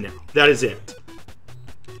tradition now. That is it.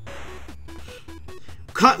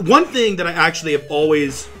 One thing that I actually have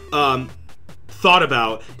always, thought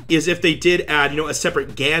about is if they did add, you know, a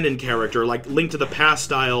separate Ganon character, like Link to the Past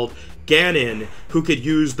styled Ganon, who could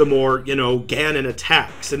use the more, you know, Ganon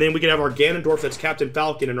attacks. And then we could have our Ganondorf that's Captain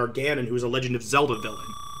Falcon and our Ganon who's a Legend of Zelda villain.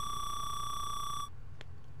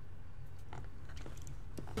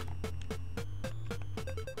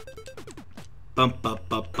 Bum ba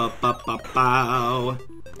ba ba ba ba bow.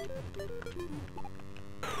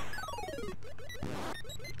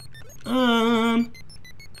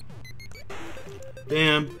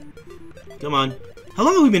 Damn. Come on. How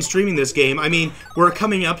long have we been streaming this game? I mean, we're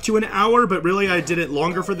coming up to an hour, but really I did it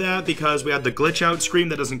longer for that because we had the glitch out screen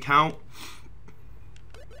that doesn't count.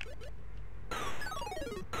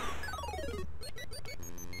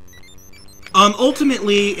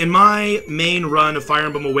 Ultimately, in my main run of Fire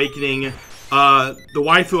Emblem Awakening, the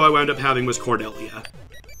waifu I wound up having was Cordelia.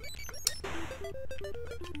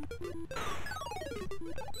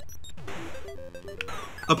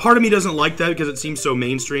 A part of me doesn't like that because it seems so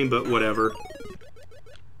mainstream, but whatever.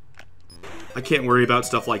 I can't worry about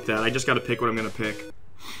stuff like that. I just gotta pick what I'm gonna pick.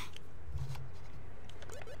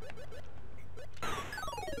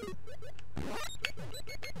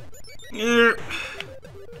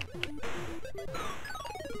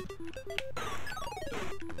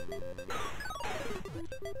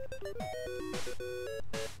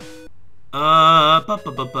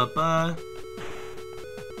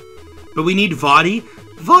 But we need Vaati.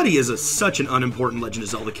 Vaati is such an unimportant Legend of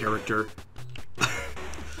Zelda character.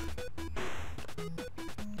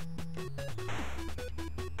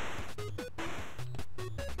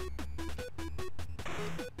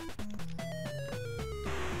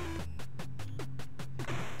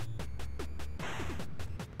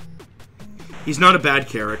 He's not a bad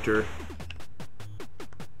character.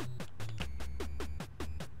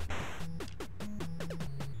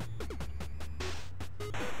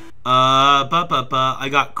 I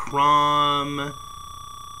got Chrom.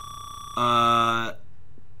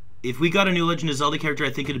 If we got a new Legend of Zelda character, I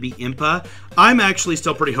think it'd be Impa. I'm actually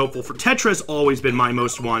still pretty hopeful for Tetra's always been my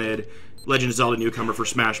most wanted Legend of Zelda newcomer for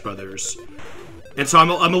Smash Brothers. And so I'm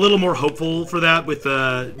a little more hopeful for that with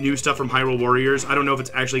the new stuff from Hyrule Warriors. I don't know if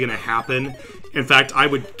it's actually going to happen. In fact, I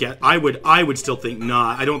would still think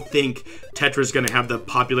not. I don't think Tetra's going to have the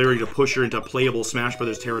popularity to push her into playable Smash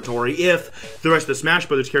Brothers territory if the rest of the Smash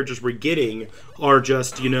Brothers characters we're getting are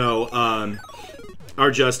just, Smash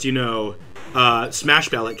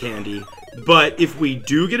Ballot candy. But if we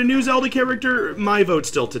do get a new Zelda character, my vote's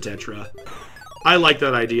still to Tetra. I like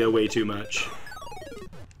that idea way too much.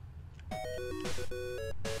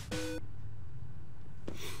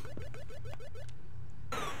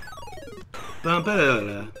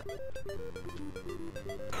 Crud.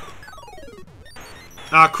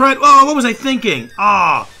 Oh, what was I thinking?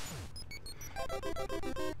 Ah.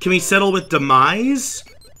 Can we settle with Demise?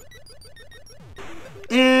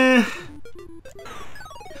 I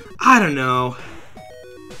don't know.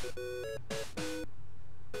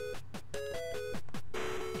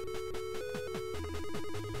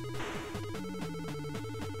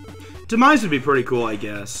 Demise would be pretty cool, I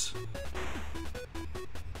guess.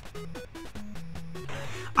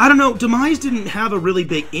 I don't know, Demise didn't have a really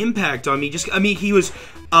big impact on me. He was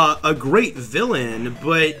a great villain,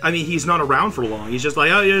 but, he's not around for long. He's just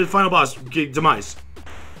like, oh, yeah, final boss, Demise.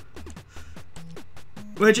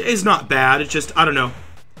 Which is not bad, it's just, I don't know.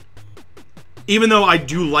 Even though I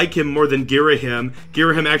do like him more than Girahim,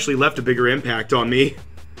 Girahim actually left a bigger impact on me.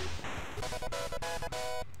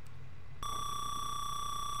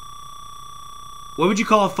 What would you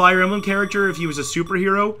call a Fire Emblem character if he was a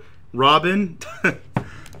superhero? Robin?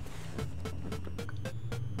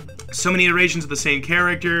 So many iterations of the same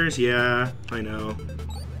characters. Yeah, I know.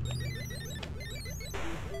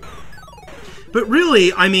 But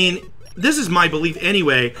really, this is my belief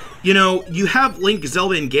anyway. You have Link,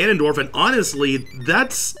 Zelda, and Ganondorf, and honestly,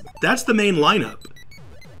 that's the main lineup.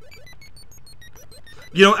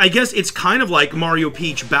 I guess it's kind of like Mario,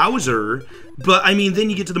 Peach, Bowser, but then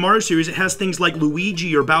you get to the Mario series, it has things like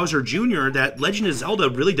Luigi or Bowser Jr. that Legend of Zelda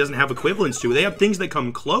really doesn't have equivalents to. They have things that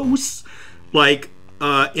come close, like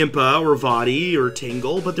Impa or Vaati or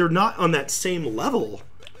Tingle, but they're not on that same level.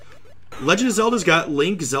 Legend of Zelda's got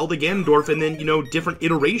Link, Zelda, Ganondorf, and then, different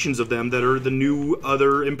iterations of them that are the new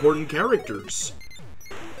other important characters.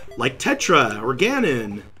 Like Tetra or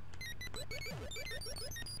Ganon.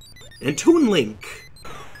 And Toon Link.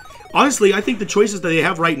 Honestly, I think the choices that they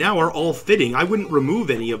have right now are all fitting. I wouldn't remove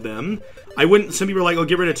any of them. Some people are like, oh,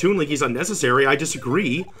 get rid of Toon Link, he's unnecessary. I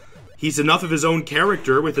disagree. He's enough of his own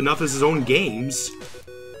character with enough of his own games.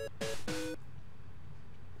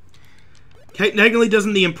 Technically,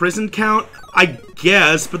 doesn't the Imprisoned count? I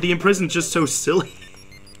guess, but the Imprisoned's just so silly.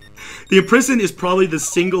 The Imprisoned is probably the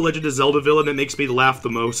single Legend of Zelda villain that makes me laugh the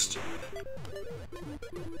most.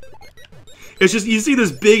 It's just, you see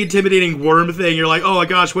this big, intimidating worm thing, you're like, oh my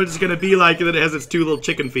gosh, what is it gonna be like? And then it has its two little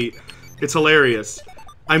chicken feet. It's hilarious.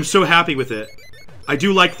 I'm so happy with it. I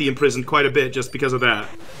do like the Imprisoned quite a bit just because of that.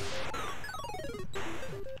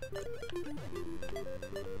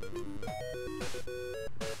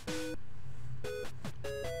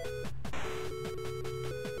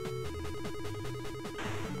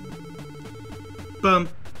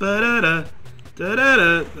 ba-da-da,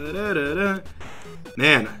 da-da-da, ba-da-da-da.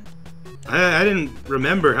 Man, I didn't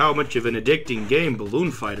remember how much of an addicting game Balloon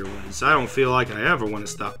Fighter was. I don't feel like I ever want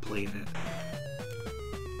to stop playing it.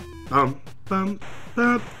 Bum, bum,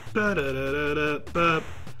 bum, ba-da-da-da-da, bum,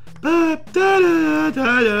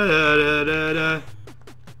 ba-da-da-da-da-da-da-da.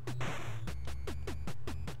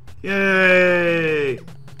 Yay!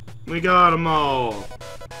 We got them all.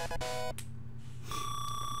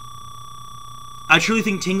 I truly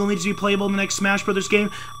think Tingle needs to be playable in the next Smash Brothers game.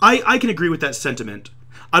 I can agree with that sentiment.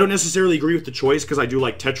 I don't necessarily agree with the choice because I do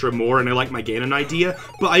like Tetra more and I like my Ganon idea,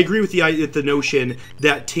 but I agree with the notion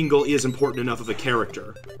that Tingle is important enough of a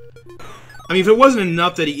character. I mean, if it wasn't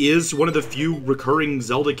enough that he is one of the few recurring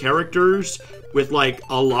Zelda characters with, like,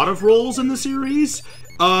 a lot of roles in the series,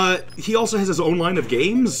 he also has his own line of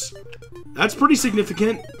games. That's pretty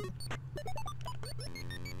significant.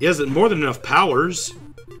 He has more than enough powers.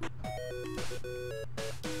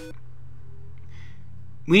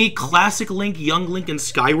 We need Classic Link, Young Link, and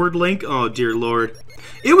Skyward Link. Oh, dear lord.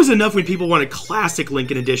 It was enough when people wanted Classic Link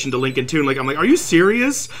in addition to Link and Toon. Like, I'm like, are you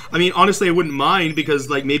serious? I mean, honestly, I wouldn't mind because,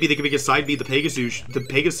 like, maybe they could make a side B, the Pegasus,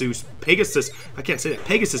 I can't say that,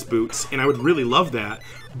 Pegasus boots, and I would really love that.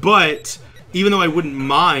 But even though I wouldn't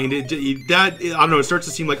mind, I don't know, it starts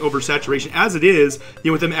to seem like oversaturation. As it is,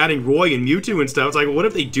 you know, with them adding Roy and Mewtwo and stuff, it's like, what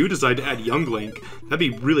if they do decide to add Young Link? That'd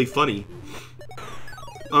be really funny.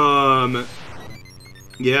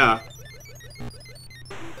 Yeah.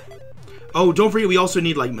 Oh, don't forget, we also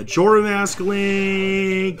need, like, Majora Mask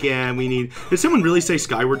Link, and we need... Did someone really say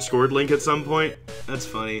Skyward Sword Link at some point? That's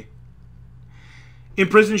funny.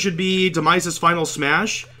 Imprisoned should be Demise's final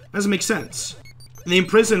smash? Doesn't make sense. And the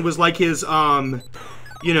Imprisoned was like his,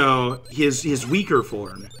 you know, his weaker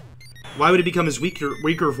form. Why would it become his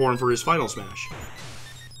weaker form for his final smash?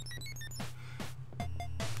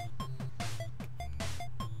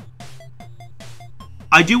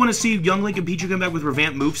 I do want to see Young Link and Pichu come back with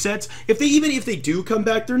revamped movesets. Even if they do come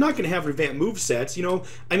back, they're not going to have revamped movesets, you know?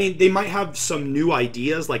 I mean, they might have some new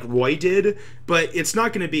ideas like Roy did, but it's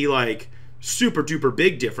not going to be, like, super duper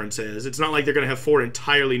big differences. It's not like they're going to have 4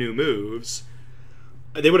 entirely new moves.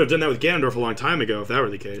 They would have done that with Ganondorf a long time ago if that were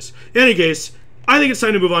the case. In any case, I think it's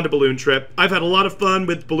time to move on to Balloon Trip. I've had a lot of fun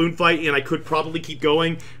with Balloon Fight, and I could probably keep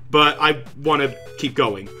going, but I want to keep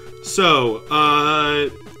going. So,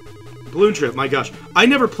 Balloon Trip, my gosh. I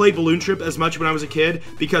never played Balloon Trip as much when I was a kid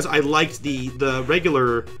because I liked the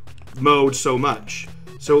regular mode so much.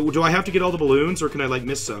 So do I have to get all the balloons or can I, like,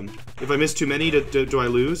 miss some? If I miss too many, do I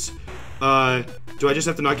lose? Do I just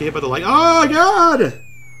have to not get hit by the light? Oh, God!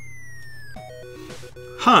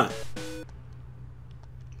 Huh.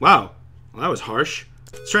 Wow. Well, that was harsh.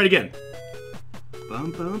 Let's try it again.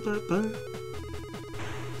 Bum, bum, bum, bum.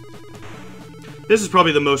 This is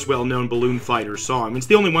probably the most well-known Balloon Fighter song. It's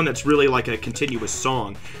the only one that's really like a continuous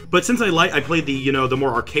song. But since I played the, you know, the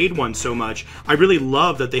more arcade one so much, I really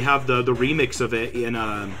love that they have the remix of it in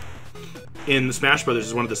the Smash Brothers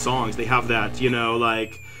as one of the songs. They have that, you know,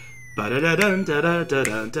 like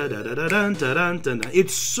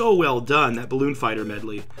it's so well done, that Balloon Fighter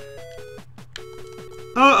medley.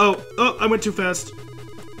 Oh, I went too fast.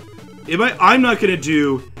 I'm not gonna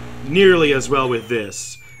do nearly as well with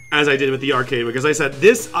this as I did with the arcade, because I said,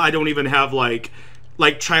 this I don't even have, like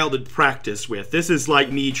childhood practice with. This is,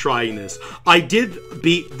 like, me trying this. I did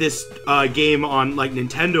beat this game on, like,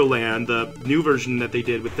 Nintendo Land, the new version that they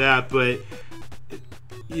did with that, but,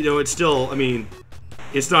 you know, it's still, I mean,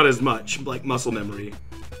 it's not as much, like, muscle memory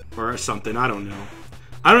or something. I don't know.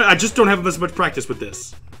 I just don't have as much practice with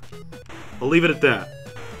this. I'll leave it at that.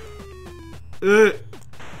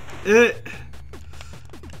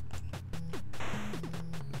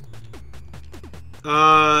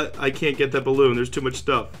 I can't get that balloon. There's too much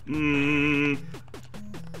stuff. Come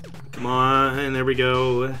on, there we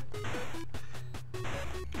go.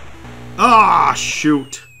 Ah,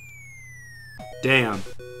 shoot. Damn.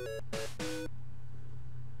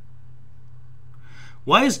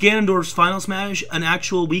 Why is Ganondorf's Final Smash an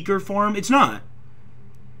actual weaker form? It's not.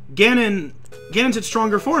 Ganon's its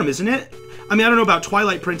stronger form, isn't it? I mean, I don't know about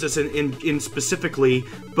Twilight Princess in specifically,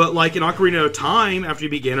 but like in Ocarina of Time, after you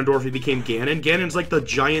beat Ganondorf, you became Ganon. Ganon's like the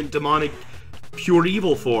giant demonic pure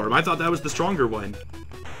evil form. I thought that was the stronger one.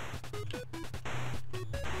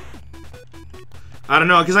 I don't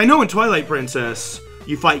know, because I know in Twilight Princess,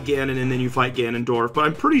 you fight Ganon and then you fight Ganondorf, but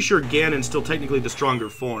I'm pretty sure Ganon's still technically the stronger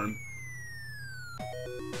form.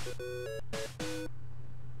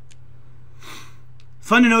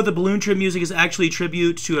 Fun to know the Balloon Trip music is actually a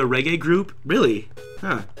tribute to a reggae group. Really?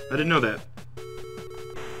 Huh. I didn't know that.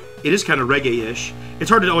 It is kind of reggae-ish. It's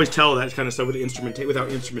hard to always tell that kind of stuff with without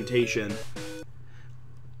instrumentation.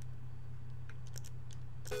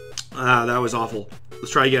 Ah, that was awful.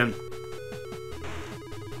 Let's try again.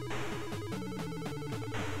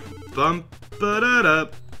 Bum, ba-da-da,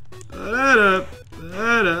 ba-da-da,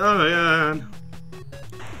 ba-da-da. Oh, yeah.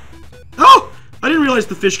 Oh! I didn't realize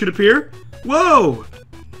the fish could appear. Whoa!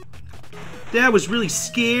 That was really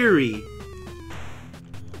scary.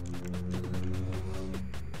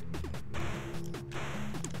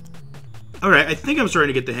 Alright, I think I'm starting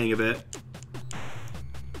to get the hang of it.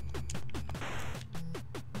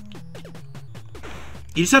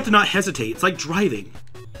 You just have to not hesitate. It's like driving.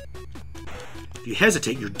 If you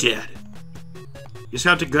hesitate, you're dead. You just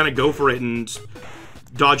have to kind of go for it and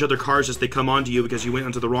dodge other cars as they come onto you because you went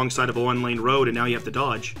onto the wrong side of a one-lane road and now you have to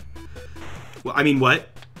dodge. Well, I mean, what?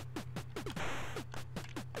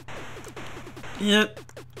 Yep.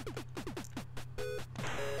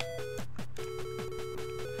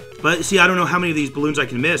 But, see, I don't know how many of these balloons I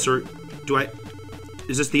can miss, or do I...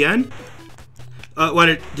 Is this the end? What,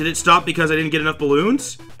 did it stop because I didn't get enough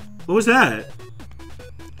balloons? What was that?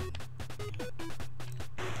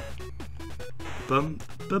 Bum,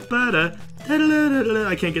 ba-ba-da, da-da-da-da-da.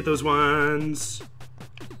 I can't get those ones.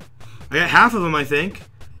 I got half of them, I think.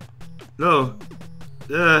 No.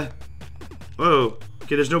 Whoa.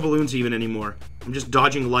 Okay, there's no balloons even anymore. I'm just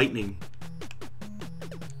dodging lightning.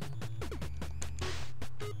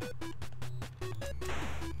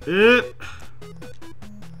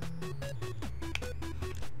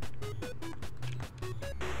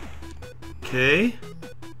 Okay.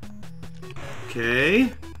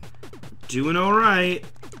 Okay. Doing alright.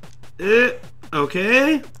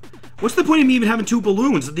 Okay. What's the point of me even having 2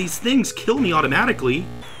 balloons? These things kill me automatically.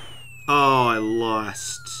 Oh, I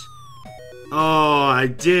lost. Oh, I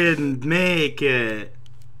didn't make it.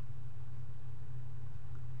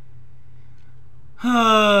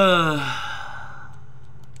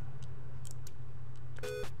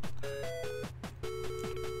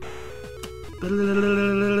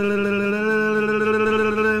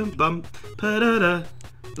 Bum, pa-da-da,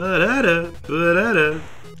 ba-da-da, ba-da-da.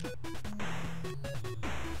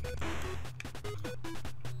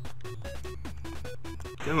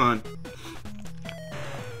 Come on.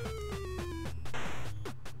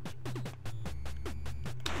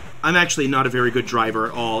 I'm actually not a very good driver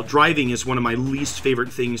at all. Driving is one of my least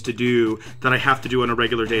favorite things to do that I have to do on a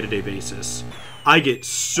regular day-to-day basis. I get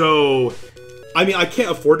so... I mean, I can't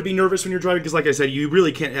afford to be nervous when you're driving because, like I said, you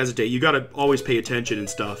really can't hesitate. You gotta always pay attention and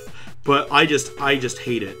stuff. But I just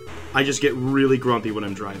hate it. I just get really grumpy when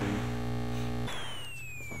I'm driving.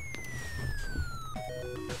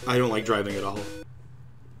 I don't like driving at all.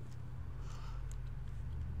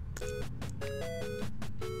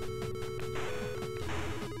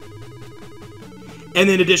 And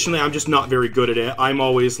then additionally, I'm just not very good at it. I'm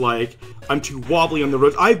always like, I'm too wobbly on the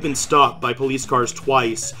road. I've been stopped by police cars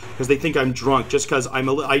twice because they think I'm drunk just because I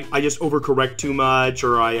just overcorrect too much,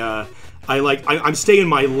 or I'm staying in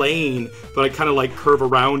my lane, but I kind of like curve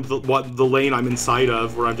around the lane I'm inside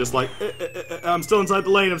of, where I'm just like, I'm still inside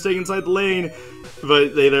the lane, I'm staying inside the lane,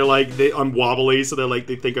 but they're like, I'm wobbly, so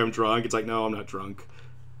they think I'm drunk. It's like, no, I'm not drunk.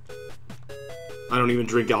 I don't even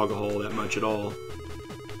drink alcohol that much at all.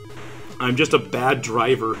 I'm just a bad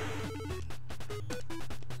driver.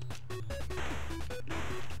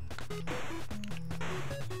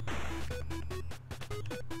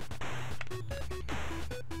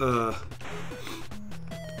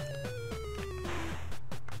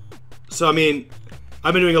 So, I mean,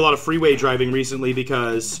 I've been doing a lot of freeway driving recently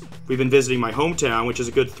because we've been visiting my hometown, which is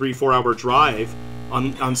a good 3-4 hour drive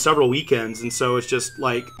on several weekends, and so it's just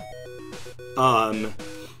like,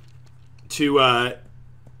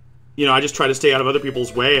 you know, I just try to stay out of other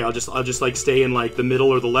people's way. I'll just like stay in like the middle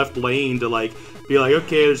or the left lane to like be like,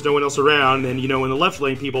 okay, there's no one else around. And you know, in the left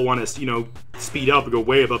lane, people want to, you know, speed up and go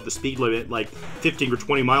way above the speed limit, like 15 or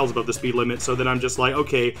 20 miles above the speed limit. So then I'm just like,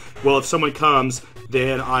 okay, well, if someone comes,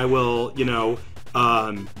 then I will, you know,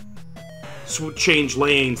 change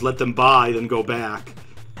lanes, let them by, then go back.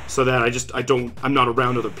 So that I'm not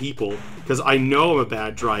around other people, because I know I'm a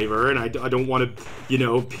bad driver and I don't want to, you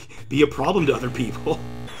know, be a problem to other people.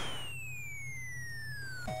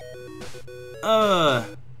 Oh,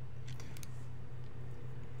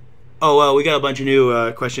 well, we got a bunch of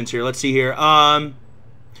new questions here. Let's see here.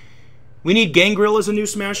 We need Gangrel as a new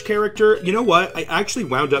Smash character. You know what? I actually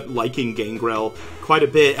wound up liking Gangrel quite a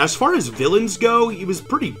bit. As far as villains go, he was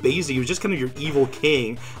pretty basic. He was just kind of your evil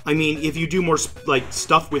king. I mean, if you do more like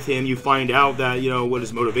stuff with him, you find out that, you know, what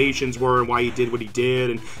his motivations were and why he did what he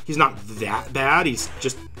did, and he's not that bad. He's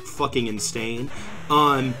just fucking insane.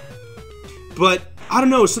 But I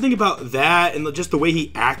don't know, something about that and just the way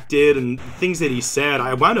he acted and things that he said,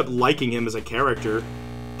 I wound up liking him as a character.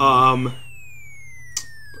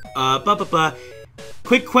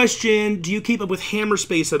 Quick question, do you keep up with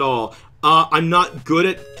Hammerspace at all? I'm not good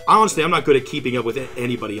at... Honestly, I'm not good at keeping up with what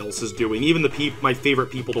anybody else is doing, even my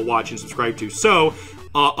favorite people to watch and subscribe to. So,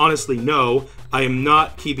 honestly, no, I am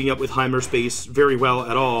not keeping up with Hammerspace very well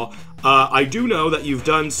at all. I do know that you've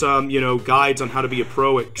done some, guides on how to be a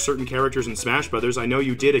pro at certain characters in Smash Brothers. I know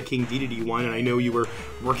you did a King Dedede one, and I know you were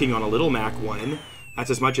working on a Little Mac one. That's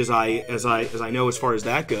as much as I know as far as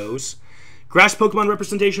that goes. Grass Pokemon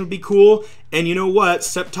representation would be cool, and you know what?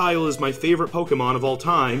 Sceptile is my favorite Pokemon of all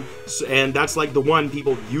time, and that's like the one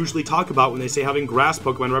people usually talk about when they say having grass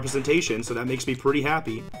Pokemon representation, so that makes me pretty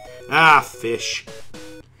happy. Ah, fish.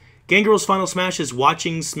 Gangrel's final smash is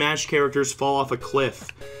watching Smash characters fall off a cliff.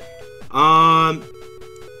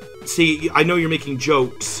 See, I know you're making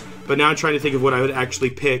jokes, but now I'm trying to think of what I would actually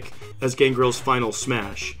pick as Gangrel's final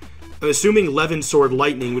smash. I'm assuming Levin Sword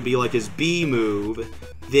Lightning would be like his B move.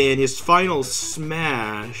 Then his final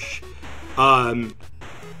smash, oh,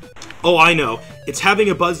 I know. It's having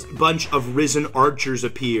a bunch of risen archers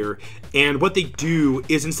appear, and what they do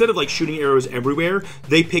is instead of like shooting arrows everywhere,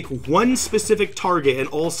 they pick one specific target and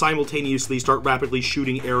all simultaneously start rapidly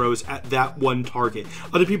shooting arrows at that one target.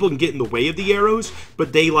 Other people can get in the way of the arrows,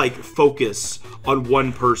 but they like focus on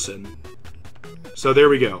one person. So there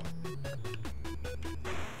we go.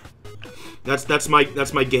 That's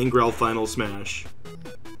my Gangrel final smash.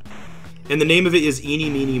 And the name of it is Eeny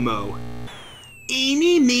Meeny Mo.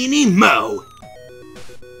 Eeny Meeny Mo!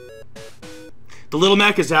 The Little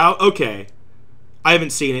Mac is out? Okay. I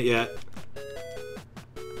haven't seen it yet.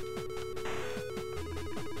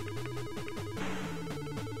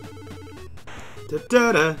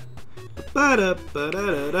 Da-da-da.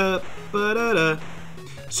 Ba-da-ba-da-da-da. Ba-da-da.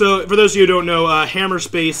 So, for those of you who don't know,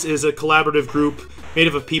 Hammerspace is a collaborative group made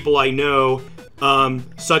up of people I know,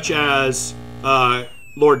 such as,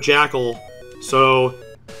 Lord Jackal, so,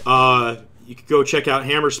 you could go check out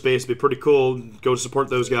Hammerspace, it'd be pretty cool, go support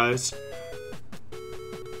those guys.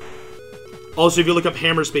 Also, if you look up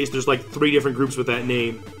Hammerspace, there's like 3 different groups with that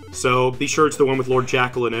name, so be sure it's the one with Lord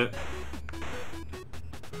Jackal in it.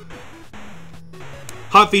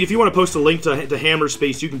 Hotfeed, if you want to post a link to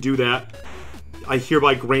Hammerspace, you can do that. I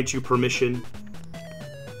hereby grant you permission.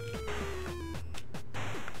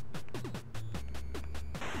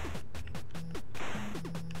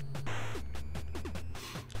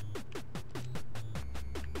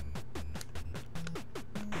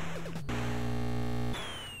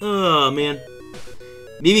 Oh, man.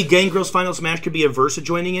 Maybe Gangrel's final smash could be a Versa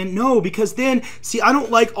joining in? No, because then, see, I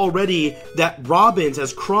don't like already that Robbins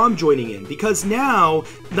has Chrom joining in, because now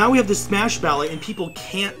we have the Smash ballot and people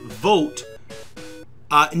can't vote.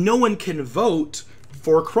 No one can vote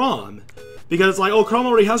for Chrom. Because it's like, oh, Chrom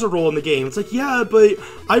already has a role in the game. It's like, yeah, but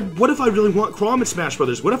what if I really want Chrom in Smash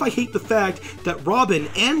Brothers? What if I hate the fact that Robin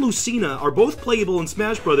and Lucina are both playable in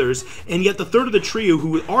Smash Brothers, and yet the third of the trio,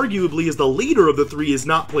 who arguably is the leader of the 3, is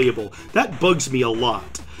not playable? That bugs me a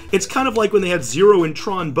lot. It's kind of like when they had Zero and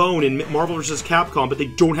Trombone in Marvel vs. Capcom, but they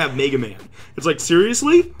don't have Mega Man. It's like,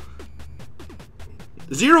 seriously?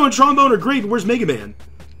 Zero and Trombone are great, but where's Mega Man?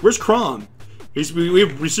 Where's Chrom? We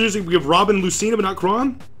have Robin and Lucina, but not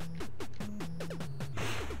Chrom?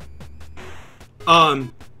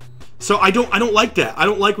 So I don't like that. I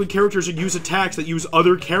don't like when characters use attacks that use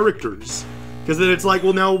other characters. Because then it's like,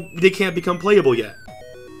 well, now they can't become playable yet.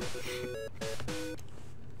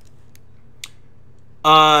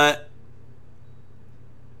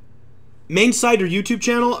 Main site or YouTube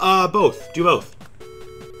channel? Both. Do both.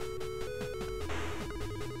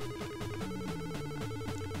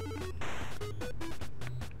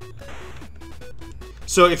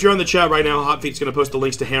 So if you're on the chat right now, Hotfeet's going to post the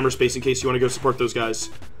links to Hammerspace in case you want to go support those guys.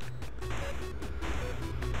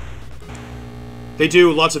 They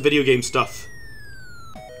do lots of video game stuff.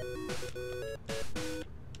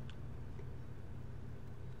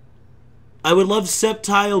 I would love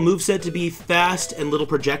Sceptile moveset to be fast and little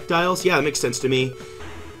projectiles. Yeah, it makes sense to me.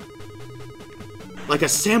 Like a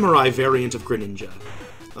samurai variant of Greninja.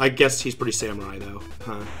 I guess he's pretty samurai, though.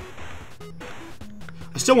 Huh.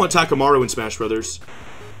 I still want Takamaru in Smash Brothers.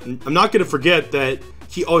 I'm not going to forget that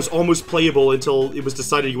he was almost playable until it was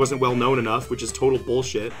decided he wasn't well known enough, which is total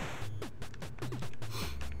bullshit.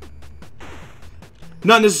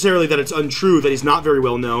 Not necessarily that it's untrue that he's not very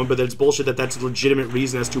well known, but that it's bullshit that that's a legitimate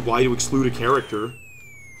reason as to why to exclude a character.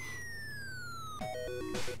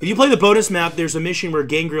 If you play the bonus map, there's a mission where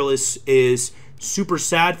Gangrel is super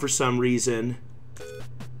sad for some reason.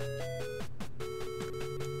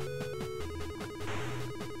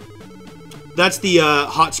 That's the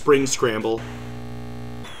Hot Spring Scramble.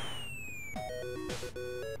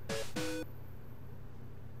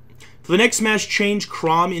 For the next Smash, change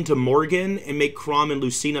Chrom into Morgan and make Chrom and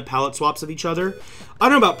Lucina palette swaps of each other. I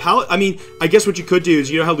don't know about palette. I mean, I guess what you could do is,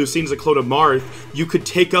 you know how Lucina's a clone of Marth? You could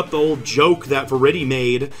take up the old joke that Viridi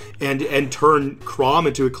made and turn Chrom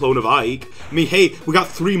into a clone of Ike. I mean, hey, we got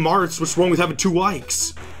 3 Marths. What's wrong with having 2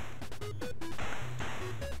 Ikes?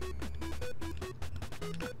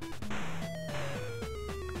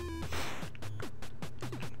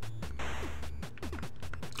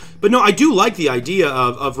 But no, I do like the idea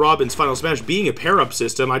of Robin's Final Smash being a pair-up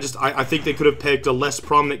system. I think they could have picked a less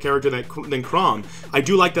prominent character than Chrom. I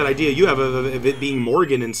do like that idea you have of it being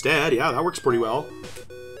Morgan instead. Yeah, that works pretty well.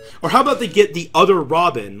 Or how about they get the other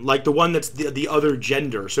Robin, like the one that's the other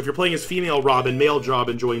gender. So if you're playing as female Robin, male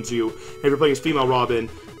Robin joins you. And if you're playing as female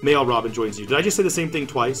Robin, male Robin joins you. Did I just say the same thing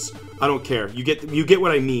twice? I don't care. You get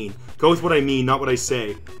what I mean. Go with what I mean, not what I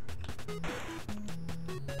say.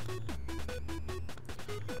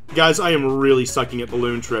 Guys, I am really sucking at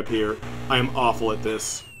Balloon Trip here. I am awful at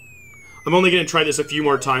this. I'm only going to try this a few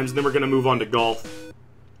more times, and then we're going to move on to golf.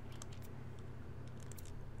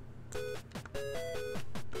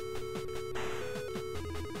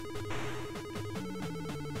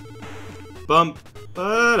 Bump.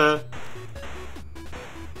 Ba-da.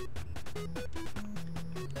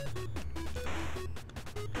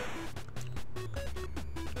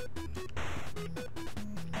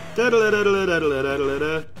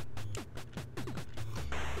 Da-da-da-da-da-da-da-da-da.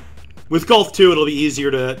 With Golf 2, it'll be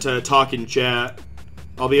easier to talk in chat.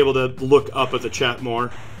 I'll be able to look up at the chat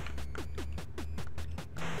more.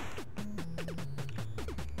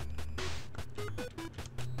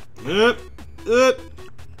 Up, up,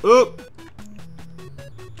 up.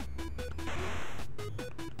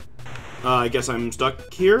 I guess I'm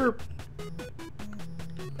stuck here.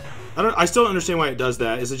 I still don't understand why it does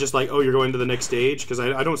that. Is it just like, oh, you're going to the next stage? Because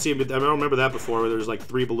I don't see, I don't remember that before, where there's like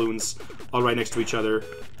 3 balloons all right next to each other.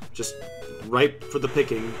 Just ripe for the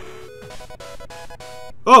picking.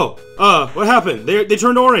 Oh, what happened? They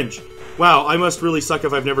turned orange. Wow, I must really suck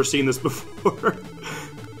if I've never seen this before.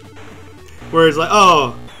 Where it's like,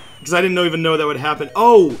 oh, because I didn't even know that would happen.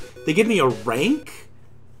 Oh, they give me a rank?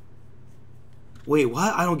 Wait,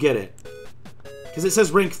 what? I don't get it. Because it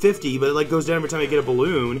says rank 50, but it like goes down every time I get a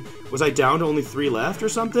balloon. Was I down to only 3 left or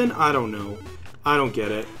something? I don't know. I don't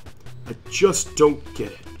get it. I just don't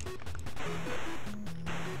get it.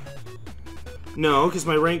 No, because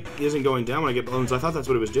my rank isn't going down when I get balloons. I thought that's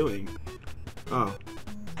what it was doing. Oh.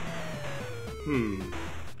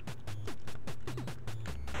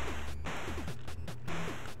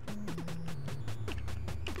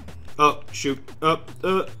 Oh, shoot. Up,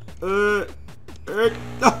 oh!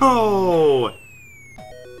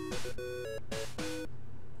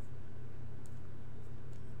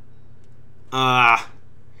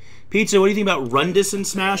 Pizza, what do you think about Rundus in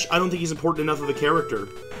Smash? I don't think he's important enough of a character.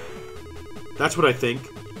 That's what I think.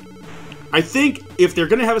 I think if they're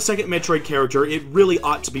going to have a second Metroid character, it really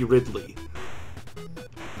ought to be Ridley.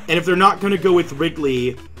 And if they're not going to go with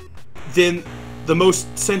Ridley, then the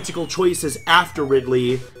most sensible choices after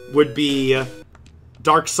Ridley would be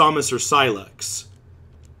Dark Samus or Sylex.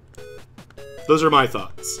 Those are my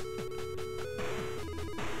thoughts.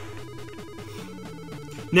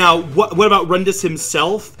 Now, what about Rundus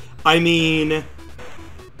himself? I mean,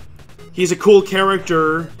 he's a cool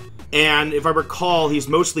character, and if I recall, he's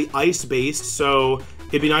mostly ice-based, so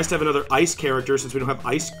it'd be nice to have another ice character since we don't have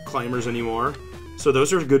ice climbers anymore. So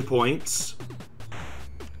those are good points.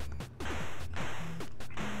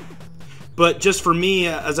 But just for me,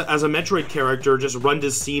 as a Metroid character, just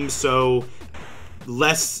Rundus seems so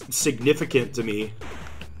less significant to me.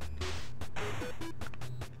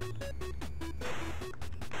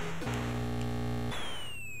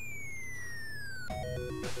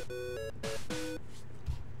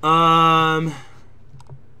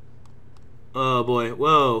 Oh boy,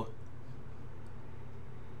 whoa.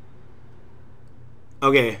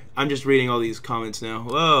 Okay, I'm just reading all these comments now.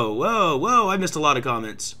 Whoa, I missed a lot of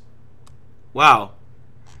comments. Wow.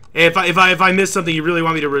 Hey, if I missed something you really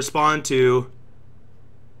want me to respond to,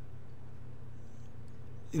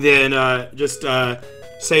 then just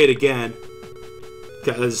say it again,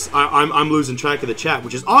 because I'm losing track of the chat,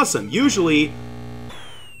 which is awesome. Usually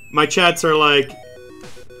my chats are like,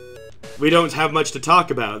 we don't have much to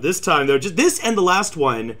talk about. This time though, just this and the last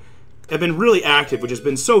one have been really active, which has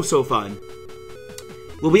been so fun.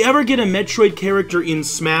 Will we ever get a Metroid character in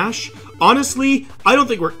Smash? Honestly, I don't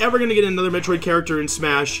think we're ever going to get another Metroid character in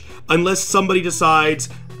Smash unless somebody decides,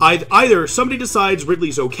 either somebody decides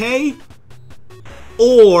Ridley's okay,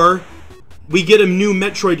 or we get a new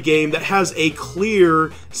Metroid game that has a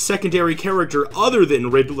clear secondary character other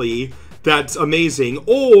than Ridley that's amazing,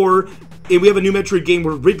 or we have a new Metroid game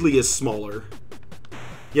where Ridley is smaller.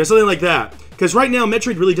 Yeah, something like that. Because right now,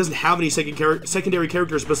 Metroid really doesn't have any secondary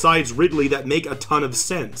characters besides Ridley that make a ton of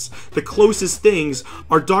sense. The closest things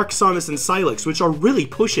are Dark Samus and Sylux, which are really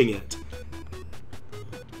pushing it.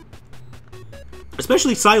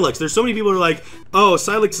 Especially Sylux. There's so many people who are like, oh,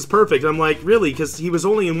 Sylux is perfect. I'm like, really? Because he was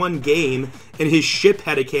only in one game, and his ship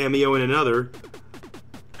had a cameo in another.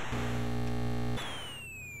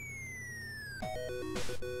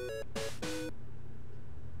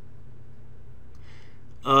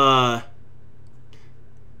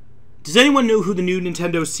 Does anyone know who the new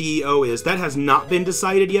Nintendo CEO is? That has not been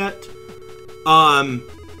decided yet. I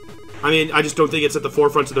mean, I just don't think it's at the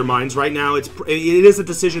forefront of their minds right now. It is a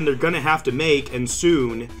decision they're going to have to make, and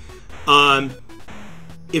soon.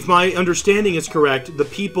 If my understanding is correct, the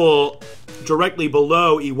people directly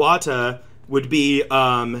below Iwata would be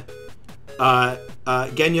Genyo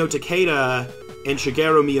Takeda and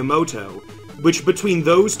Shigeru Miyamoto. Which, between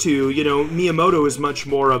those two, you know, Miyamoto is much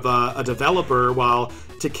more of a developer, while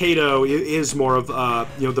Takeda is more of,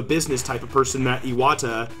 you know, the business type of person that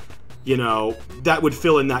Iwata, you know, that would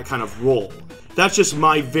fill in that kind of role. That's just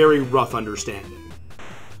my very rough understanding.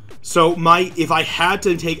 So, if I had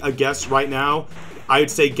to take a guess right now, I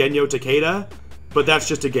would say Genyo Takeda, but that's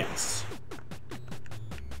just a guess.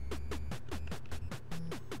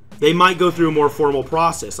 They might go through a more formal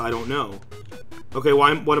process, I don't know. Okay,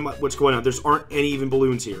 what's going on? There aren't any even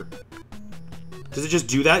balloons here. Does it just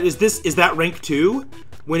do that? Is that rank 2?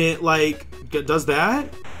 When it, like, does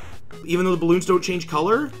that? Even though the balloons don't change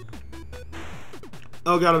color?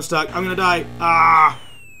 Oh god, I'm stuck. I'm gonna die. Ah!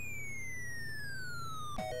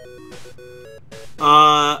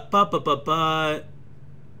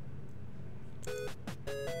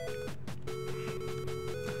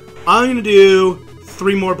 I'm gonna do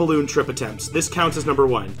 3 more balloon trip attempts. This counts as number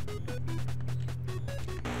 1.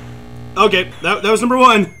 Okay, that was number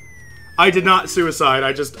 1. I did not suicide.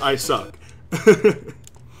 I suck.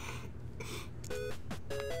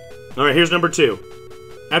 Alright, here's number 2.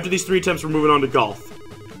 After these 3 attempts, we're moving on to golf.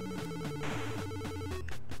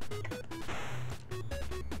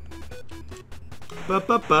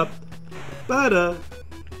 Ba-ba-ba. Ba-da.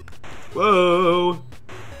 Whoa.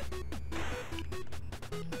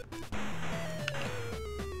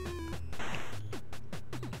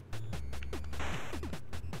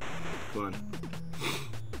 Come on.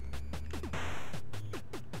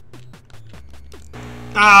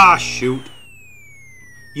 Ah, shoot.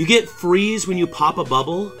 You get freeze when you pop a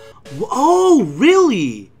bubble? Oh,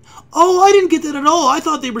 really? Oh, I didn't get that at all. I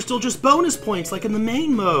thought they were still just bonus points, like in the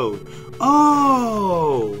main mode.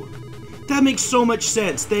 Oh, that makes so much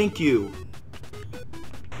sense. Thank you.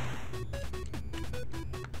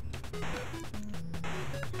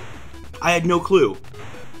 I had no clue.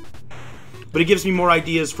 But it gives me more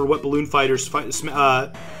ideas for what Balloon Fighter's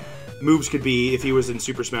moves could be if he was in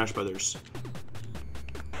Super Smash Brothers.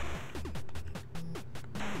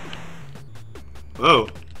 Oh,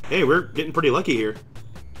 hey, we're getting pretty lucky here.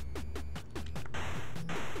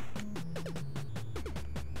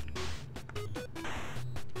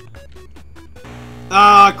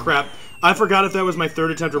 Ah, crap. I forgot if that was my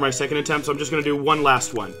 3rd attempt or my 2nd attempt, so I'm just going to do one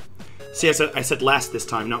last one. See, I said last this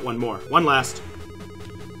time, not one more. One last.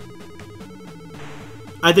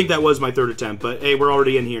 I think that was my 3rd attempt, but hey, we're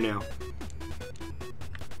already in here now.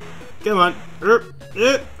 Come on.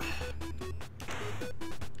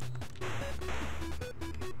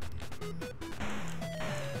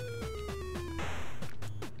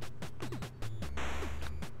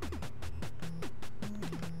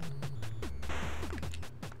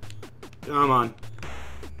 Come on.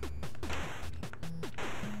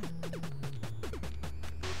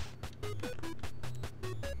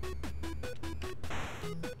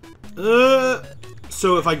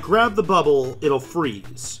 So if I grab the bubble, it'll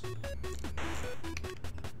freeze.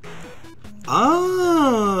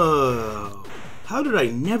 Oh. How did I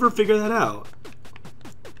never figure that out?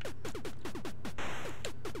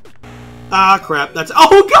 Ah, crap. That's...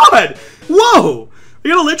 Oh, God! Whoa! I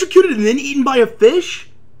got electrocuted and then eaten by a fish?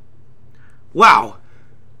 Wow.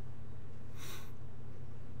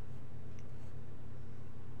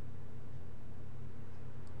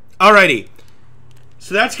 Alrighty.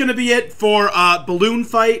 So that's going to be it for Balloon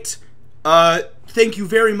Fight. Thank you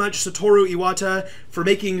very much, Satoru Iwata, for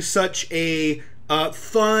making such a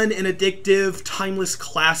fun and addictive, timeless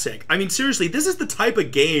classic. I mean, seriously, this is the type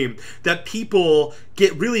of game that people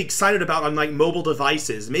get really excited about on, like, mobile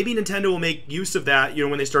devices. Maybe Nintendo will make use of that, you know,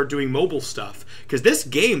 when they start doing mobile stuff. Because this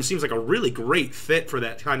game seems like a really great fit for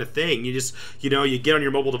that kind of thing. You just, you know, you get on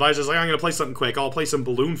your mobile device, it's like, I'm going to play something quick. I'll play some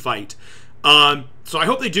Balloon Fight. So I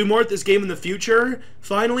hope they do more with this game in the future.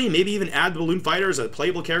 Finally, maybe even add the Balloon Fighter as a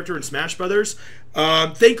playable character in Smash Brothers.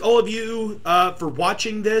 Thank all of you for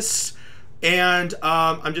watching this, and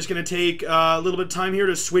I'm just going to take a little bit of time here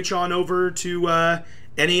to switch on over to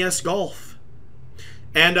NES Golf.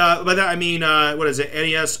 And by that I mean, what is it,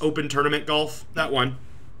 NES Open Tournament Golf? That one.